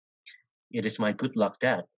is, it is my good luck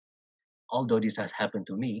that, although this has happened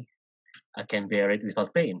to me, I can bear it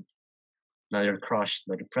without pain, neither crushed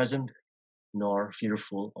by the present nor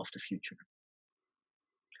fearful of the future.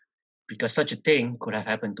 Because such a thing could have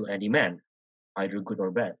happened to any man, either good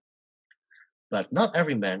or bad. But not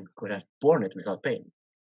every man could have borne it without pain.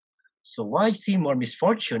 So why see more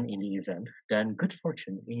misfortune in the event than good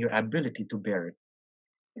fortune in your ability to bear it?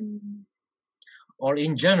 Mm. Or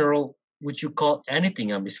in general, would you call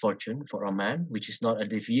anything a misfortune for a man which is not a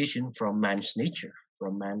deviation from man's nature,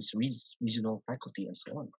 from man's reasonable faculty, and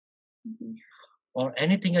so on? Mhm. Or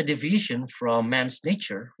anything a deviation from man's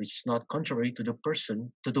nature which is not contrary to the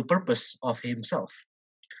person to the purpose of himself?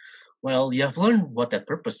 Well, you have learned what that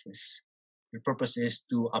purpose is. Your purpose is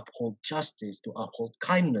to uphold justice, to uphold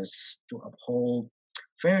kindness, to uphold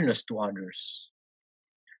fairness to others.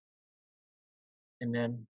 And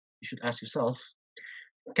then you should ask yourself,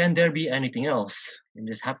 can there be anything else in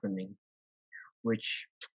this happening which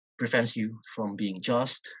prevents you from being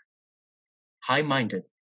just, high minded,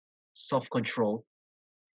 self controlled,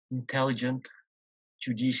 intelligent,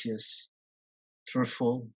 judicious,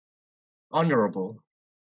 truthful, honorable,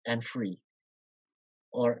 and free,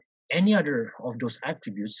 or any other of those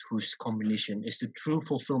attributes whose combination is the true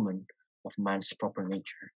fulfillment of man's proper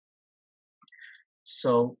nature?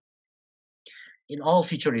 So, in all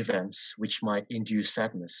future events which might induce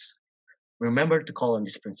sadness, remember to call on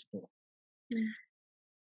this principle. Mm.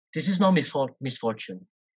 This is not misfortune,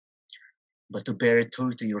 but to bear it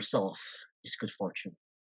true to yourself is good fortune.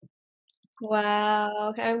 Wow.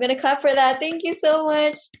 Okay, I'm gonna clap for that. Thank you so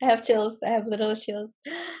much. I have chills. I have little chills.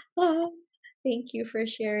 Thank you for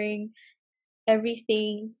sharing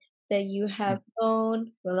everything that you have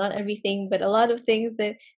known. Well, not everything, but a lot of things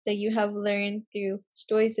that you have learned through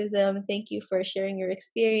Stoicism. Thank you for sharing your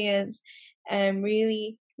experience. And I'm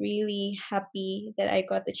really, really happy that I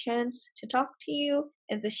got the chance to talk to you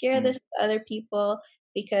and to share Mm, this with other people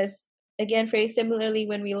because again, very similarly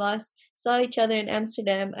when we last saw each other in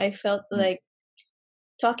Amsterdam, I felt mm, like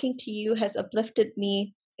talking to you has uplifted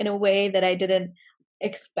me in a way that I didn't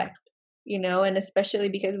expect, and especially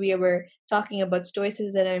because we were talking about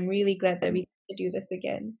stoicism, and I'm really glad that we mm, get to do this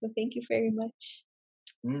again. So thank you very much.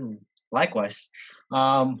 mm. Likewise.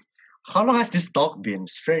 Um, how long has this talk been?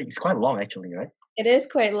 It's quite long, actually, right? It is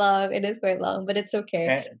quite long. It is quite long, but it's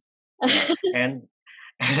okay. Uh, yeah, and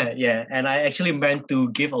yeah, and I actually meant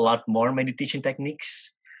to give a lot more meditation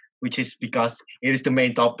techniques, which is because it is the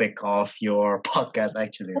main topic of your podcast,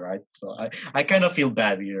 actually, right? So I kind of feel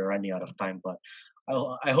bad we're running out of time, but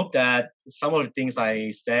I hope that some of the things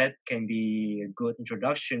I said can be a good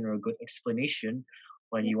introduction or a good explanation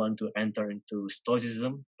when Yeah. you want to enter into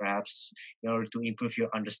Stoicism, perhaps in order to improve your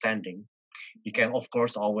understanding. You can, of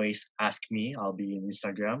course, always ask me. I'll be in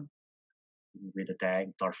Instagram with the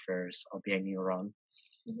tag Darfers. I'll be hanging around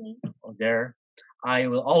Mhm. there. I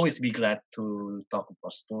will always be glad to talk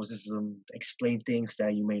about Stoicism, explain things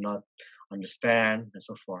that you may not understand, and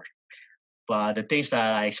so forth. But the things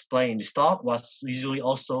that I explained in this talk was usually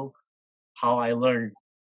also how I learned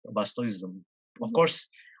about Stoicism. Of Mhm. course,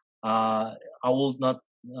 uh, I will not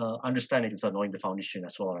understand it without knowing the foundation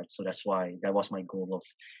as well, right? So that's why that was my goal of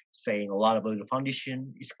saying a lot about the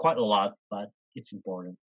foundation. It's quite a lot, but it's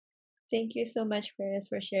important. Thank you so much, Ferris,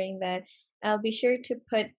 for sharing that. I'll be sure to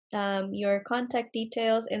put your contact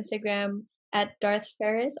details, Instagram at Darth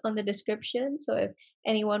Ferris on the description. So if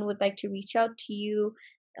anyone would like to reach out to you,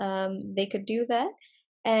 they could do that.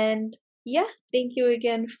 And yeah, thank you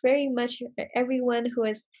again very much, everyone who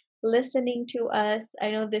is listening to us.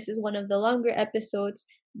 I know this is one of the longer episodes,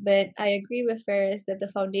 but I agree with Ferris that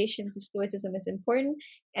the foundations of Stoicism is important.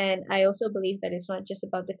 And I also believe that it's not just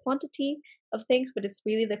about the quantity of things, but it's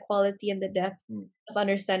really the quality and the depth Mm, of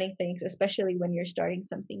understanding things, especially when you're starting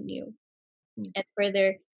something new. mm. And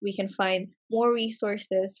further, we can find more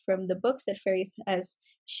resources from the books that Ferris has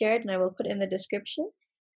shared, and I will put in the description.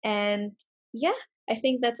 And yeah, I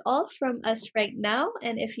think that's all from us right now.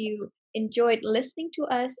 And if you enjoyed listening to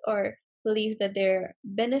us or believe that there are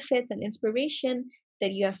benefits and inspiration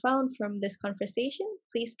that you have found from this conversation,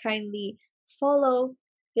 please kindly follow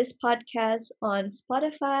this podcast on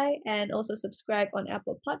Spotify and also subscribe on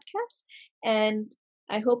Apple Podcasts. And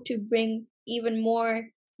I hope to bring even more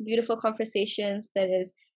beautiful conversations that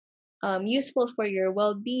is useful for your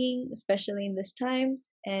well-being, especially in these times.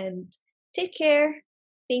 And take care.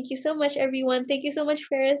 Thank you so much, everyone. Thank you so much,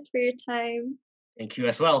 Ferris, for your time. Thank you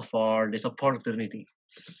as well for this opportunity.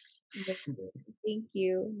 Thank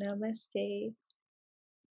you. Namaste.